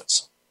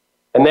conferences.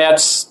 And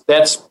that's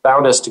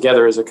bound us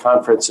together as a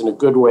conference in a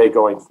good way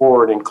going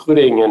forward,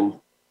 including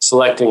in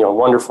selecting a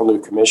wonderful new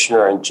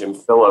commissioner in Jim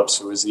Phillips,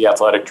 who is the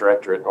athletic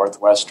director at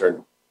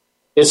Northwestern.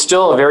 It's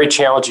still a very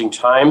challenging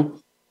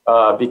time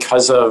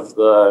because of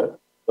the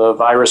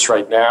virus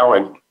right now,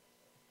 and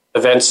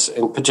events,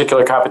 in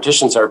particular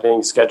competitions, are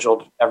being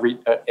scheduled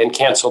and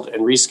canceled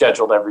and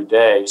rescheduled every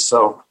day.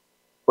 So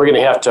we're going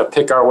to have to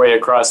pick our way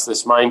across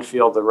this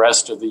minefield the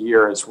rest of the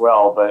year as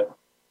well. But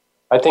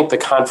I think the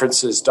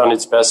conference has done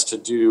its best to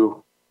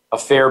do a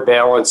fair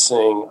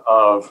balancing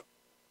of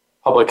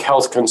public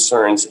health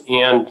concerns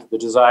and the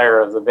desire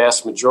of the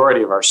vast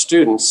majority of our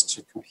students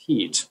to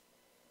compete.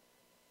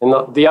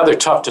 And the other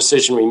tough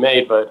decision we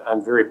made, but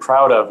I'm very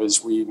proud of,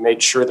 is we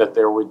made sure that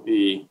there would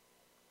be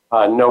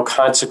no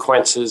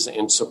consequences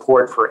in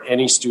support for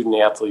any student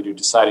athlete who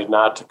decided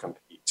not to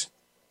compete,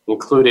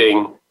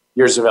 including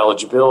years of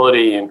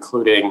eligibility,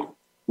 including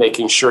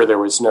making sure there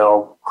was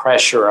no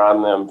pressure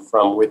on them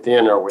from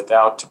within or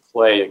without to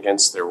play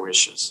against their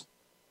wishes.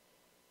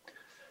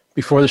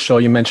 Before the show,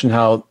 you mentioned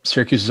how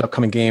Syracuse's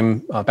upcoming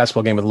game,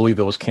 basketball game with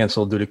Louisville, was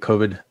canceled due to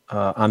COVID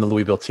on the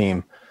Louisville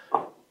team.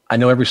 I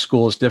know every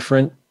school is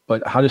different,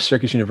 but how does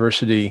Syracuse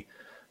University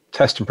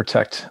test and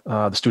protect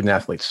the student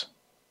athletes?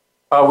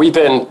 We've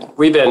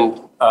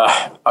been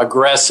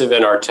aggressive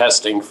in our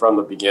testing from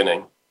the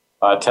beginning,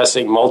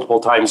 testing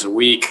multiple times a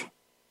week.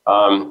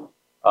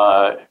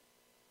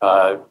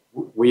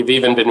 We've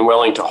even been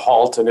willing to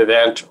halt an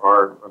event,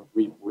 or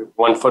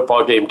one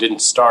football game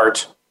didn't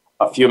start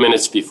a few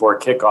minutes before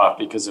kickoff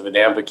because of an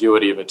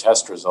ambiguity of a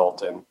test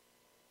result. And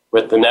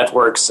with the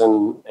networks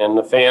and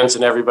the fans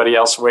and everybody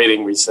else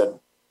waiting, we said,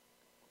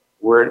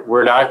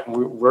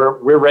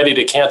 we're ready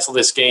to cancel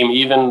this game,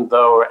 even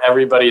though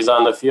everybody's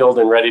on the field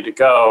and ready to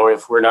go,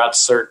 if we're not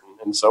certain.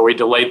 And so we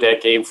delayed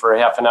that game for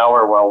half an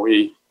hour while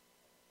we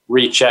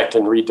rechecked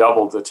and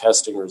redoubled the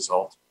testing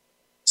result.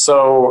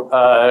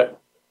 So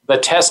the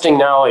testing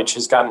knowledge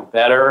has gotten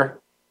better,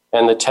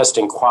 and the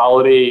testing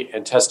quality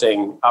and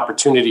testing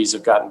opportunities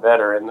have gotten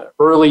better. In the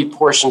early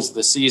portions of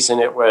the season,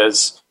 it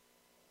was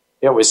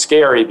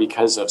scary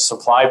because of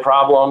supply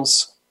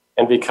problems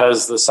and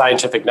because the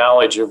scientific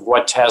knowledge of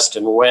what test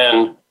and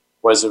when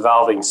was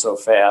evolving so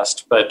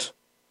fast. But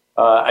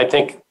I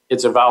think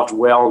it's evolved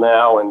well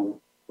now, and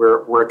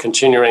we're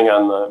continuing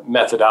on the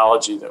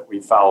methodology that we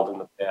followed in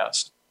the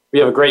past. We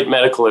have a great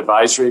medical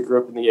advisory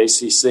group in the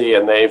ACC,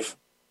 and they've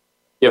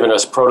given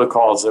us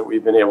protocols that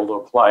we've been able to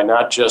apply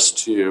not just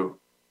to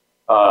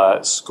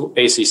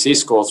ACC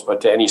schools, but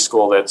to any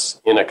school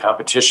that's in a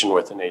competition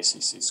with an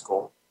ACC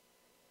school.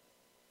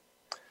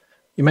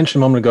 You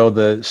mentioned a moment ago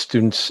the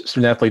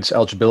student athletes'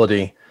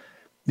 eligibility.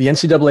 The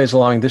NCAA is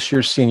allowing this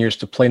year's seniors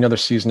to play another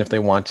season if they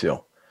want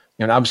to.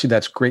 And obviously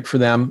that's great for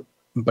them,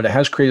 but it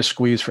has created a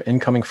squeeze for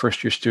incoming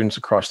first-year students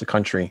across the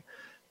country,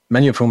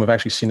 many of whom have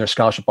actually seen their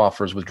scholarship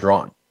offers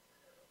withdrawn.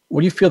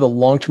 What do you feel the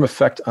long-term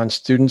effect on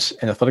students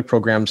and athletic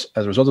programs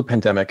as a result of the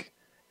pandemic,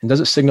 and does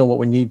it signal what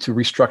we need to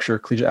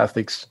restructure collegiate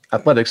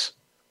athletics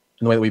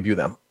in the way that we view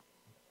them?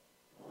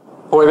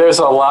 Boy, there's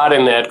a lot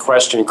in that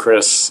question,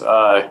 Chris.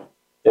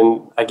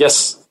 And I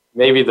guess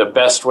maybe the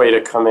best way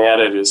to come at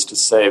it is to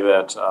say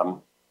that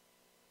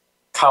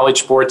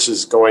college sports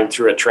is going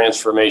through a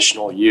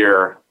transformational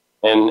year,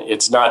 and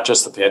it's not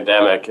just the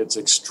pandemic. It's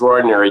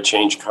extraordinary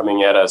change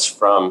coming at us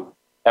from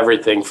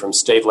everything from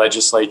state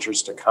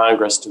legislatures to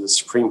Congress to the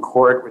Supreme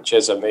Court, which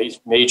has a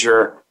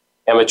major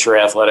amateur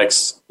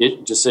athletics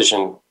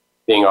decision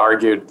being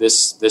argued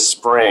this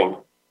spring,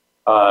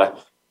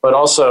 but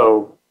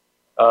also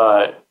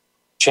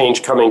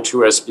change coming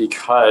to us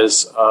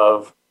because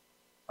of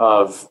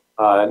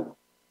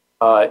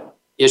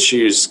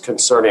issues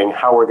concerning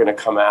how we're going to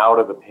come out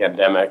of the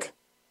pandemic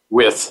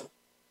with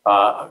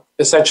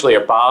essentially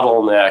a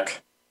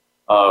bottleneck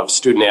of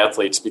student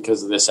athletes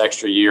because of this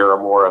extra year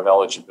or more of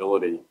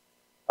eligibility.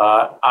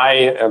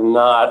 I am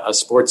not a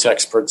sports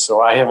expert, so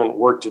I haven't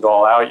worked it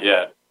all out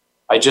yet.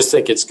 I just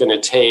think it's going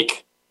to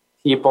take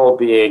people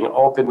being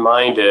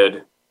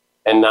open-minded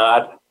and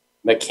not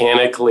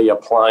mechanically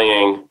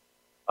applying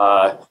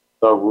the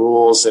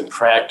rules and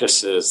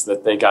practices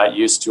that they got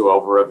used to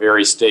over a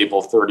very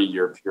stable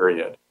 30-year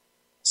period.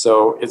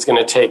 So it's going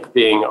to take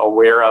being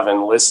aware of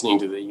and listening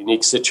to the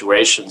unique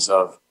situations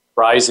of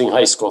rising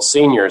high school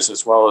seniors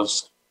as well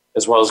as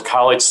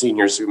college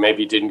seniors who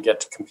maybe didn't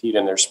get to compete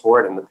in their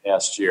sport in the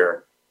past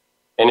year.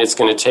 And it's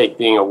going to take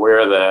being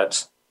aware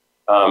that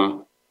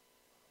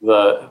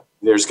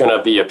there's going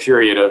to be a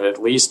period of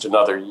at least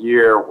another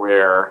year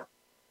where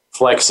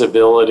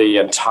flexibility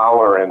and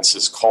tolerance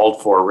is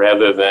called for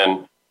rather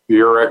than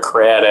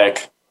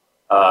bureaucratic,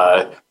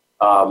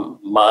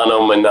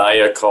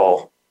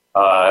 monomaniacal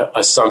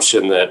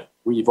assumption that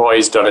we've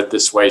always done it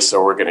this way,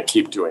 so we're going to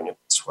keep doing it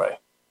this way.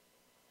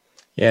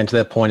 Yeah, and to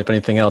that point, if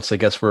anything else, I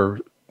guess we're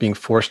being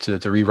forced to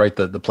rewrite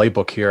the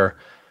playbook here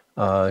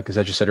because,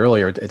 as you said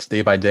earlier, it's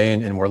day by day,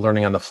 and we're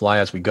learning on the fly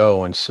as we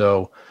go. And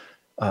so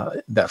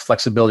that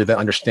flexibility, that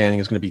understanding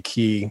is going to be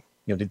key,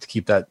 to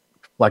keep that,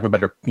 lack of a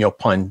better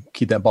pun,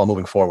 keep that ball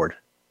moving forward.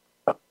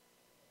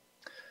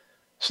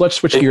 So let's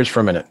switch gears for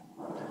a minute.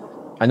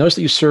 I noticed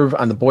that you serve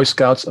on the Boy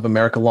Scouts of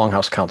America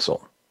Longhouse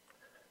Council.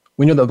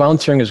 We know that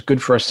volunteering is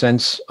good for our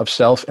sense of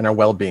self and our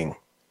well-being.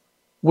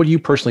 What do you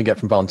personally get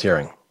from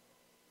volunteering?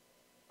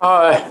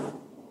 I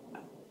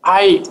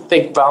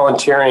think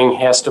volunteering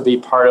has to be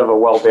part of a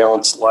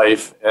well-balanced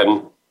life.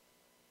 And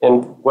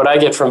what I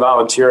get from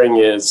volunteering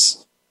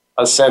is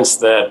a sense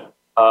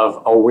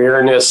of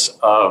awareness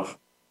of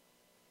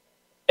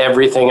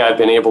everything I've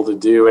been able to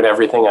do and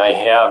everything I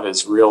have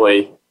is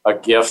really a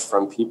gift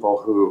from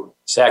people who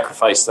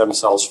sacrificed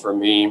themselves for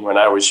me when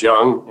I was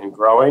young and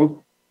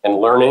growing and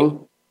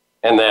learning,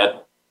 and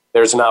that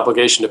there's an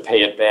obligation to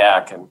pay it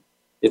back. And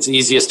it's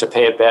easiest to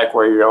pay it back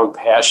where your own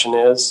passion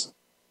is.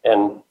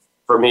 And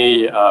for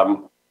me,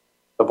 the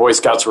Boy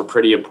Scouts were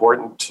pretty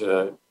important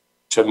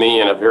to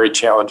me in a very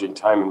challenging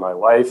time in my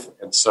life.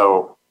 And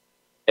so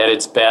at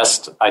its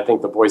best, I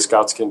think the Boy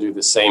Scouts can do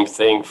the same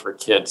thing for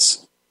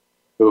kids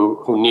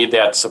who need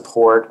that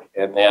support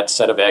and that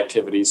set of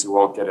activities who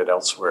won't get it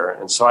elsewhere.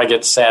 And so I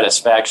get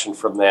satisfaction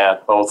from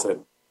that, both at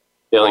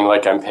feeling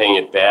like I'm paying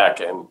it back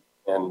and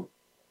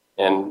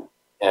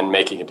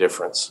making a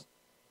difference.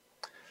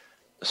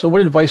 So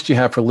what advice do you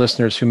have for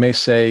listeners who may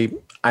say,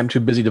 I'm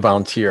too busy to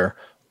volunteer,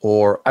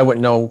 or I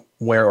wouldn't know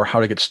where or how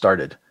to get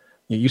started?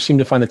 You seem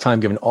to find the time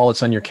given all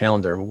that's on your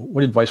calendar.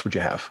 What advice would you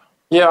have?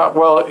 Yeah,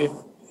 well,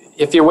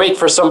 if you wait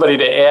for somebody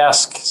to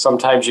ask,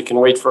 sometimes you can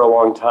wait for a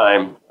long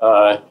time.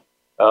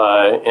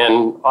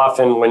 And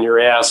often when you're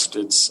asked,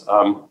 it's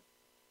at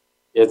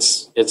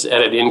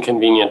an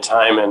inconvenient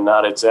time and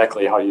not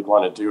exactly how you'd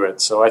want to do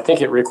it. So I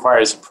think it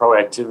requires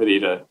proactivity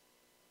to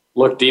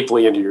look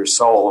deeply into your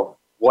soul.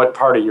 What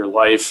part of your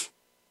life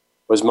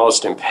was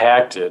most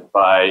impacted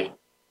by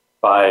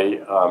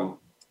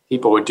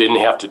people who didn't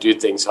have to do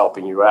things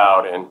helping you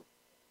out, and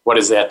what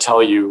does that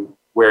tell you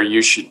where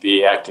you should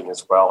be acting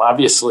as well?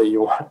 Obviously,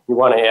 you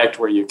want to act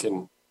where you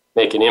can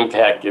make an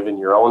impact given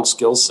your own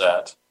skill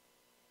set.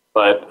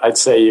 But I'd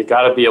say you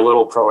got to be a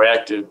little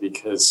proactive,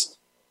 because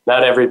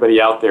not everybody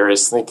out there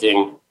is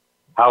thinking,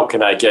 how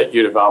can I get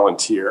you to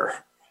volunteer?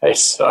 Right?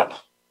 So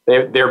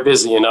they're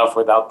busy enough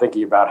without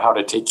thinking about how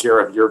to take care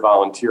of your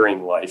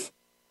volunteering life.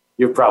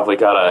 You've probably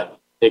got to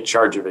take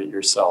charge of it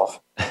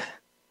yourself.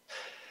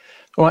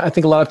 Well, I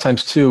think a lot of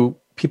times, too,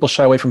 people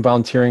shy away from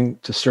volunteering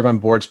to serve on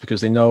boards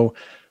because they know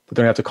that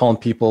they're going to have to call on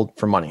people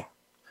for money.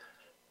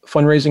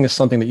 Fundraising is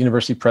something that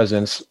university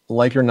presidents,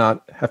 like it or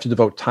not, have to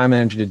devote time and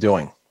energy to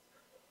doing.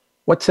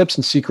 What tips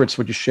and secrets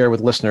would you share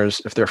with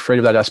listeners if they're afraid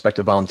of that aspect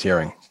of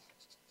volunteering?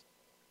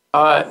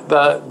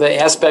 The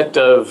aspect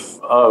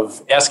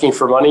of asking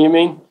for money, you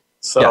mean?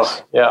 So,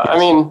 yes. Yeah, yes. I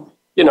mean,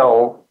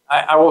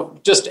 I will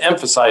just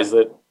emphasize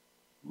that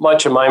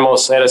much of my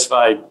most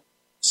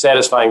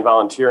satisfying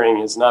volunteering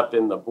has not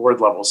been the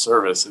board level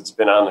service. It's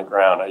been on the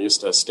ground. I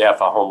used to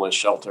staff a homeless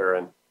shelter,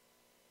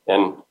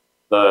 and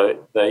the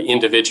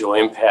individual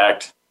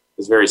impact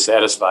is very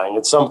satisfying.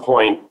 At some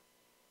point,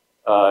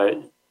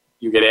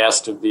 you get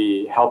asked to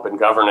be help in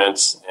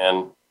governance,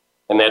 and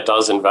that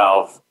does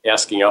involve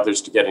asking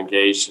others to get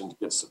engaged and to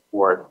give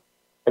support.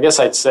 I guess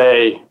I'd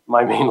say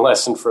my main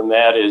lesson from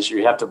that is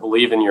you have to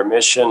believe in your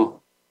mission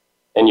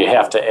and you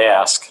have to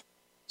ask.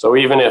 So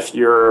even if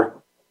you're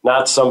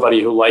not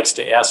somebody who likes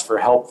to ask for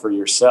help for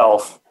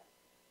yourself,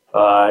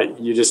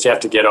 you just have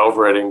to get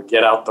over it and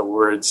get out the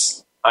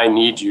words, I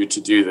need you to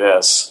do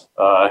this,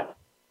 to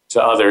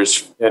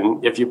others.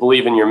 And if you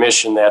believe in your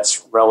mission,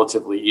 that's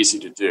relatively easy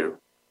to do.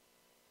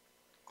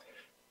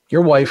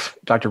 Your wife,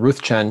 Dr.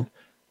 Ruth Chen,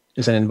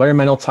 is an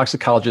environmental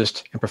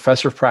toxicologist and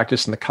professor of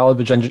practice in the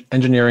College of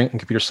Engineering and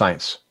Computer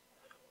Science.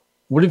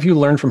 What have you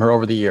learned from her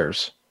over the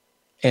years?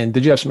 And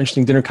did you have some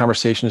interesting dinner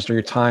conversations during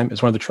your time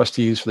as one of the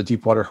trustees for the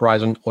Deepwater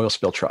Horizon Oil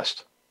Spill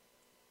Trust?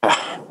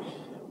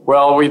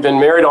 Well, we've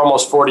been married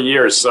almost 40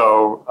 years,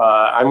 so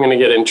I'm going to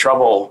get in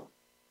trouble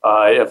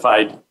if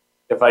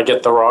I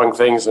get the wrong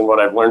things in what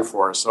I've learned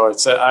for her. So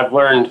I've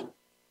learned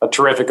a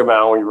terrific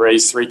amount. We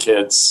raised 3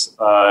 kids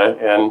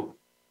and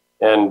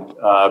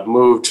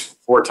moved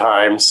 4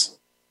 times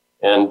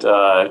and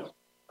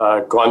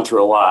gone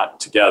through a lot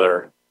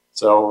together.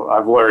 So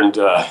I've learned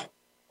a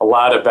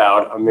lot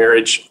about a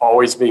marriage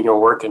always being a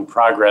work in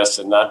progress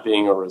and not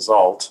being a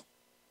result,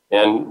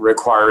 and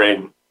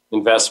requiring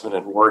investment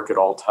and work at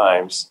all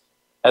times.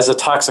 As a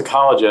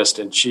toxicologist,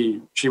 and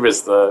she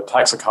was the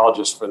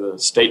toxicologist for the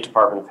State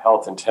Department of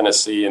Health in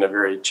Tennessee in a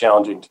very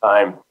challenging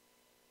time,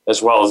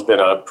 as well as been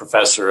a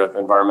professor of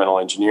environmental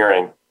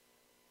engineering.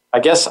 I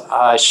guess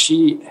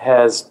she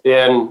has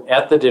been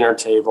at the dinner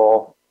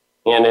table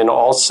and in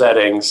all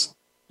settings,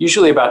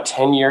 usually about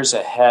 10 years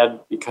ahead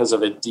because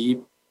of a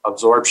deep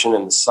absorption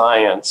in the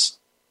science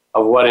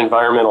of what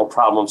environmental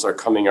problems are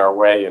coming our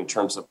way in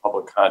terms of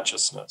public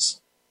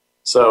consciousness.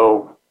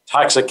 So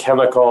toxic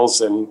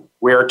chemicals and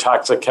where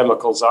toxic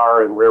chemicals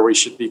are and where we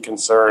should be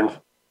concerned,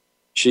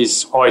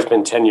 she's always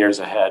been 10 years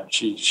ahead.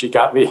 She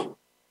got me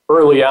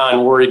early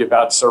on worried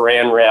about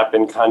saran wrap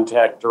in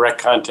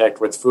direct contact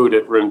with food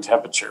at room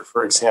temperature,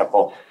 for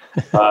example,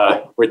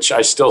 which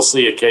I still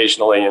see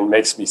occasionally and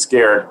makes me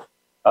scared.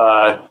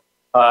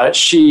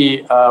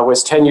 She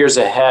was 10 years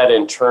ahead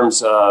in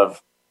terms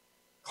of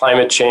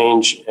climate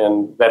change,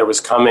 and that it was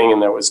coming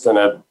and that it was going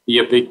to be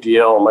a big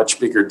deal, a much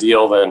bigger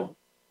deal than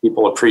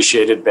people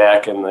appreciated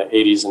back in the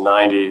 80s and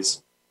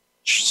 90s.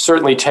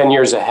 Certainly 10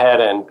 years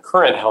ahead in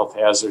current health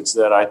hazards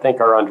that I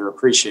think are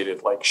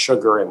underappreciated, like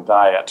sugar and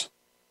diet,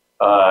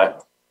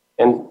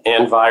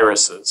 and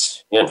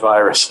viruses.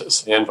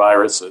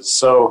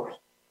 So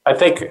I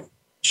think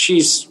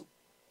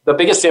the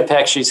biggest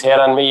impact she's had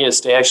on me is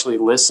to actually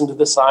listen to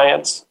the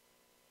science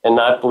and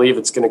not believe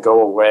it's going to go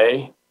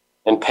away,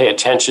 and pay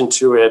attention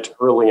to it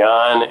early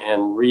on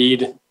and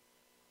read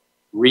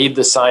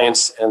the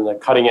science and the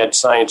cutting edge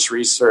science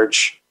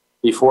research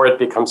before it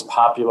becomes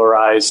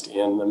popularized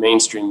in the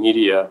mainstream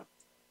media.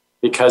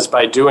 Because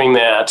by doing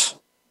that,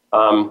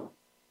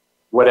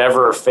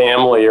 whatever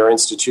family or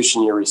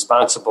institution you're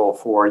responsible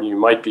for, you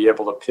might be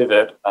able to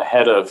pivot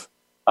ahead of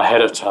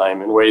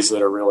time in ways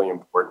that are really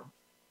important.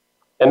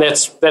 And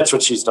that's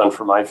what she's done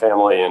for my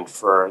family and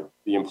for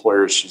the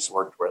employers she's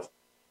worked with.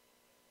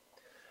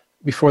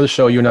 Before the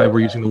show, you and I were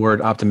using the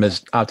word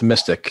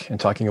optimistic and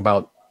talking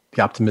about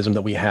the optimism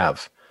that we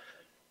have.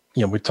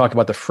 We talk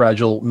about the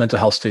fragile mental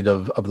health state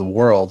of the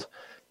world.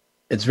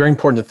 It's very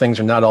important that things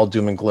are not all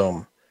doom and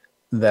gloom,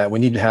 that we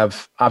need to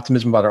have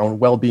optimism about our own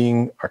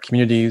well-being, our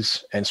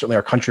communities, and certainly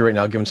our country right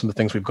now, given some of the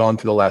things we've gone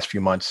through the last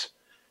few months.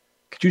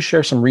 Could you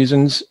share some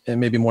reasons and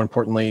maybe more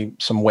importantly,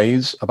 some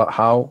ways about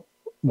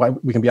why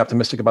we can be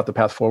optimistic about the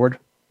path forward?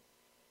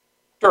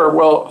 Sure.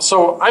 Well,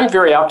 so I'm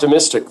very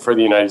optimistic for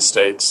the United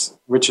States,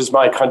 which is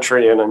my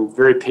country, and I'm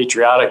very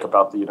patriotic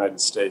about the United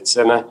States.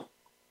 And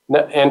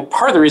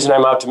part of the reason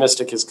I'm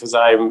optimistic is because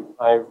I'm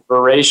a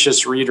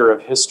voracious reader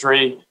of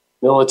history,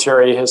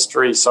 military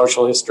history,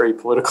 social history,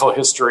 political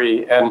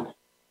history, and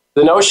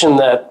the notion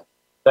that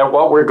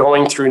what we're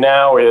going through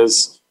now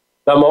is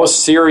the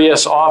most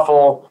serious,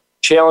 awful,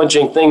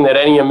 challenging thing that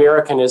any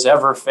American has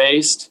ever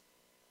faced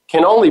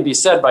can only be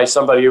said by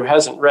somebody who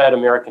hasn't read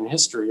American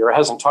history or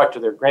hasn't talked to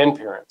their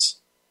grandparents.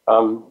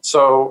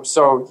 So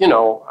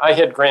I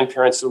had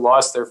grandparents who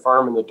lost their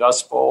farm in the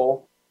Dust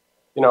Bowl.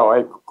 I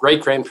had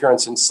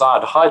great-grandparents in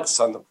sod huts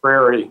on the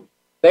prairie.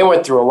 They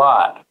went through a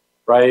lot,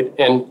 right?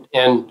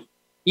 And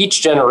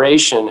each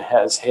generation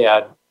has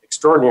had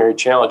extraordinary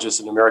challenges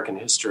in American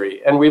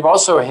history. And we've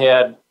also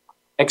had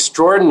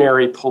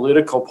extraordinary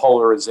political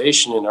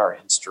polarization in our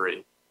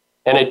history.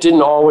 And it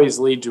didn't always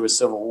lead to a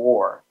civil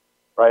war,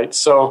 right?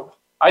 So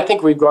I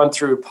think we've gone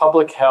through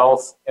public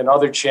health and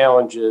other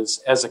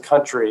challenges as a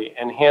country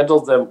and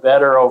handled them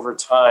better over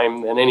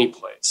time than any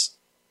place.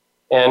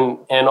 And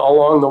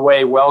along the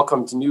way,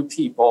 welcomed new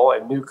people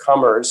and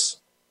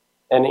newcomers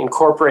and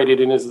incorporated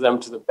into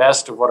them to the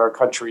best of what our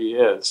country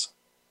is.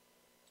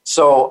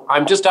 So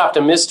I'm just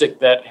optimistic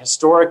that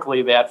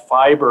historically that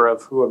fiber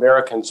of who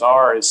Americans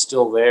are is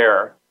still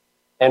there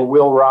and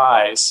will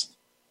rise.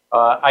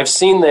 I've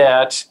seen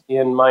that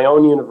in my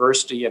own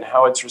university and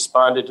how it's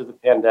responded to the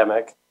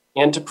pandemic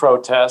and to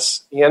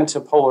protests and to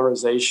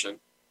polarization.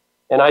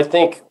 And I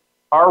think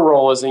our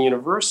role as a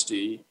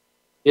university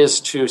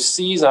is to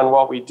seize on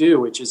what we do,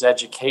 which is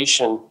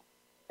education,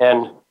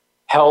 and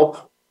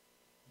help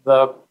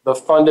the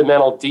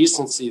fundamental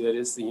decency that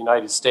is the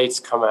United States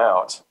come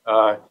out.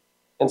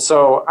 And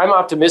so I'm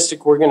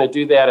optimistic we're going to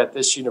do that at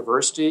this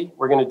university.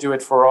 We're going to do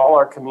it for all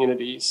our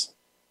communities.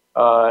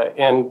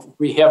 And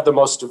we have the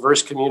most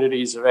diverse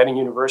communities of any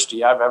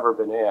university I've ever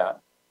been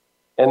at.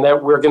 And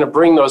that we're going to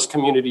bring those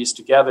communities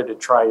together to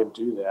try and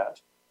do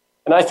that.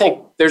 And I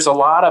think there's a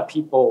lot of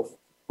people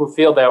who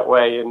feel that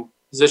way in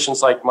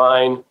positions like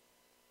mine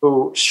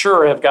who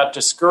sure have got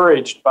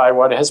discouraged by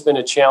what has been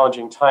a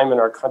challenging time in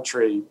our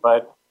country,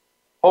 but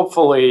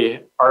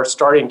hopefully are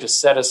starting to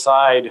set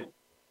aside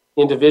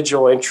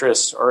individual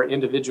interests or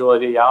individual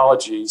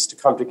ideologies to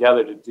come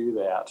together to do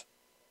that.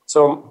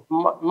 So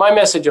my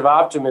message of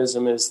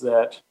optimism is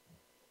that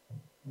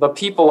the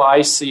people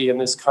I see in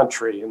this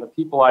country and the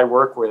people I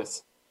work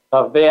with,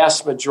 the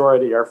vast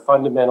majority are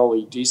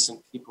fundamentally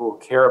decent people who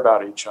care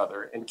about each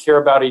other and care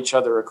about each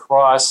other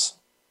across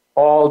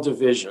all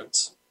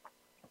divisions.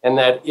 And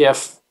that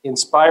if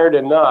inspired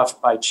enough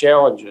by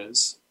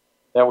challenges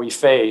that we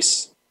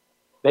face,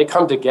 they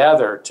come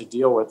together to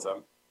deal with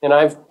them. And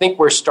I think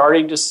we're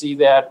starting to see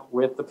that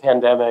with the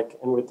pandemic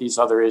and with these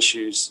other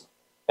issues.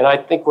 And I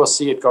think we'll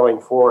see it going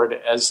forward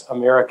as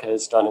America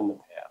has done in the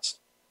past.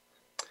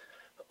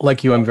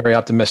 Like you, I'm very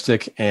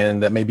optimistic,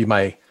 and that may be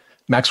my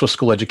Maxwell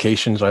School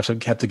education, so I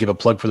have to give a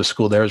plug for the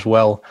school there as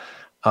well.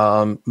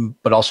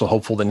 But also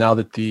hopeful that now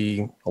that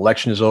the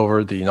election is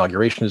over, the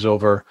inauguration is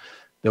over,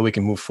 that we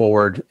can move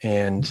forward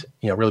and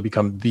really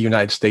become the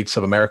United States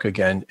of America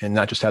again, and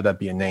not just have that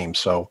be a name.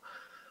 So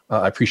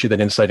I appreciate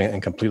that insight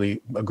and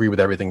completely agree with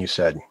everything you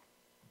said.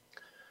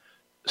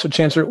 So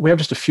Chancellor, we have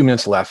just a few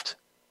minutes left.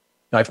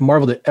 Now, I've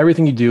marveled at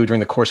everything you do during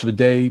the course of a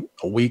day,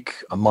 a week,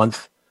 a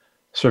month,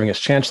 serving as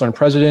Chancellor and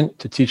President,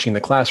 to teaching in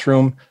the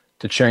classroom,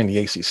 to chairing the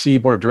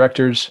ACC Board of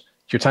Directors,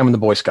 to your time in the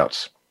Boy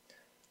Scouts.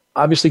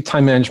 Obviously,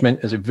 time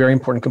management is a very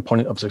important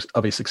component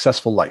of a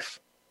successful life.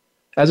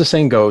 As the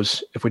saying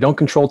goes, if we don't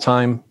control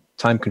time,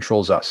 time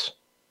controls us.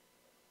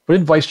 What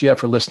advice do you have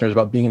for listeners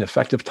about being an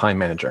effective time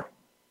manager?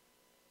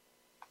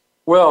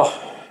 Well,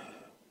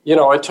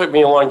 it took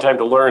me a long time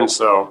to learn,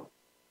 so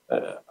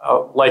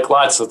like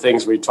lots of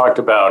things we talked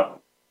about,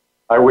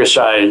 I wish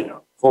I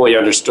fully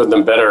understood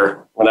them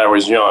better when I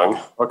was young.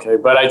 Okay,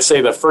 but I'd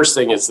say the first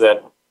thing is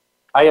that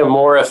I am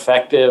more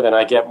effective and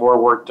I get more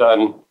work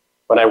done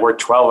when I work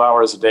 12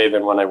 hours a day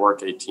than when I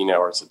work 18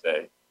 hours a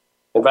day.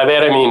 And by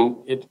that, I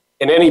mean,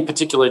 in any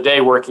particular day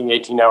working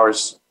 18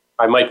 hours,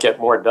 I might get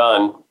more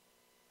done,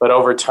 but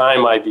over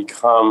time I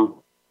become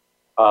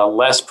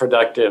less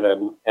productive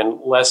and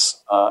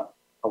less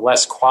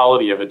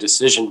quality of a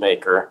decision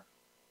maker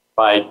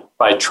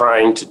by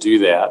trying to do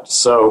that.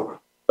 So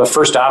the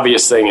first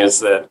obvious thing is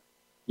that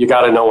you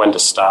got to know when to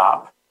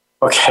stop.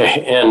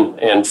 Okay,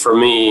 and for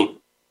me,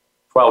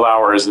 12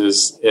 hours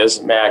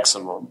is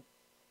maximum.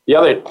 The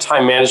other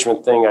time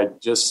management thing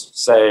I'd just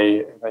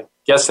say, I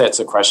guess that's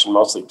a question,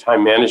 mostly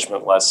time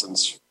management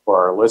lessons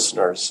for our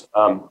listeners,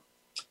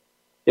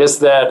 is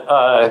that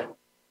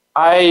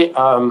I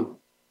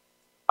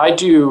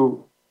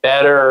do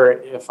better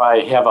if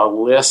I have a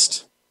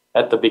list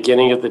at the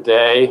beginning of the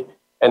day,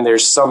 and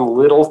there's some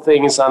little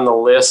things on the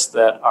list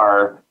that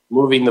are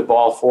moving the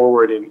ball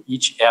forward in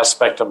each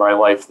aspect of my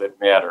life that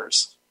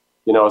matters.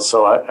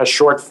 So a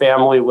short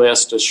family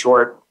list, a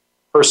short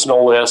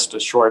personal list, a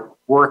short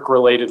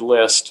work-related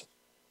list,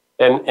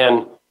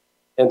 and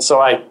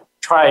so I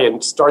try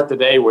and start the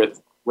day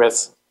with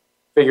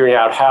figuring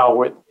out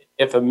how,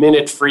 if a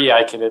minute free,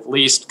 I can at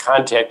least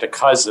contact a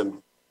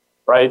cousin,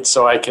 right?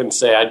 So I can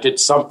say I did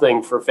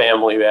something for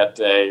family that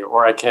day,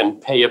 or I can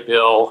pay a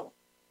bill.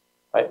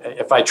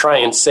 If I try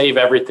and save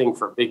everything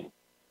for big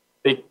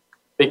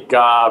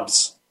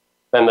gobs,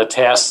 then the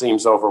task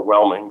seems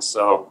overwhelming.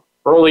 So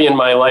early in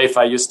my life,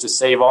 I used to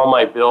save all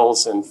my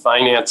bills and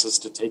finances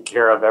to take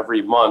care of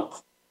every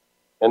month,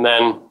 and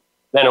then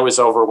it was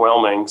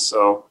overwhelming.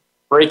 So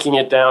breaking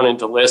it down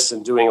into lists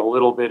and doing a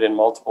little bit in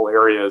multiple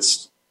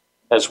areas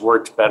has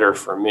worked better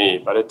for me,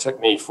 but it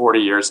took me 40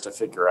 years to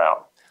figure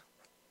out.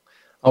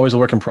 Always a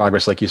work in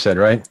progress, like you said,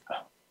 right?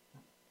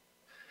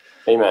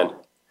 Amen.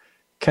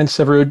 Ken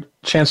Syverud,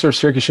 Chancellor of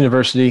Syracuse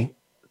University,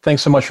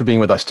 thanks so much for being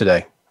with us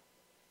today.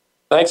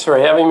 Thanks for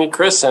having me,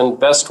 Chris, and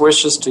best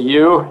wishes to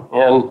you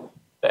and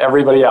to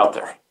everybody out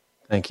there.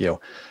 Thank you.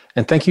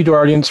 And thank you to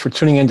our audience for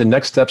tuning in to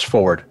Next Steps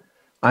Forward.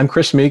 I'm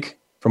Chris Meek.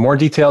 For more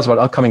details about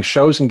upcoming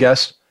shows and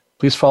guests,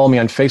 please follow me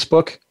on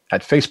Facebook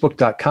at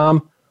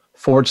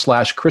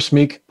facebook.com/Chris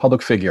Meek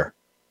Public Figure.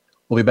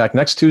 We'll be back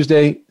next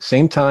Tuesday,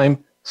 same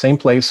time, same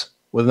place,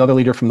 with another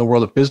leader from the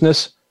world of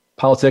business,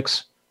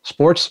 politics,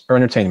 sports, or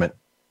entertainment.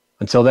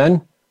 Until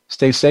then,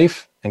 stay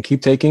safe and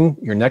keep taking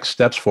your next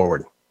steps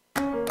forward.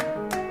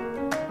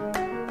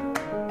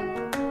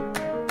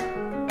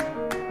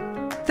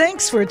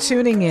 Thanks for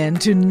tuning in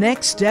to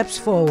Next Steps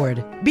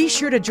Forward. Be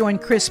sure to join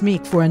Chris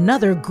Meek for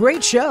another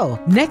great show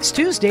next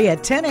Tuesday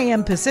at 10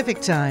 a.m. Pacific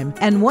Time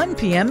and 1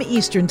 p.m.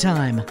 Eastern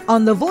Time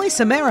on the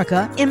Voice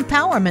America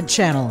Empowerment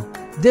Channel.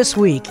 This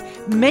week,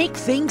 make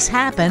things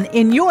happen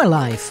in your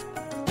life.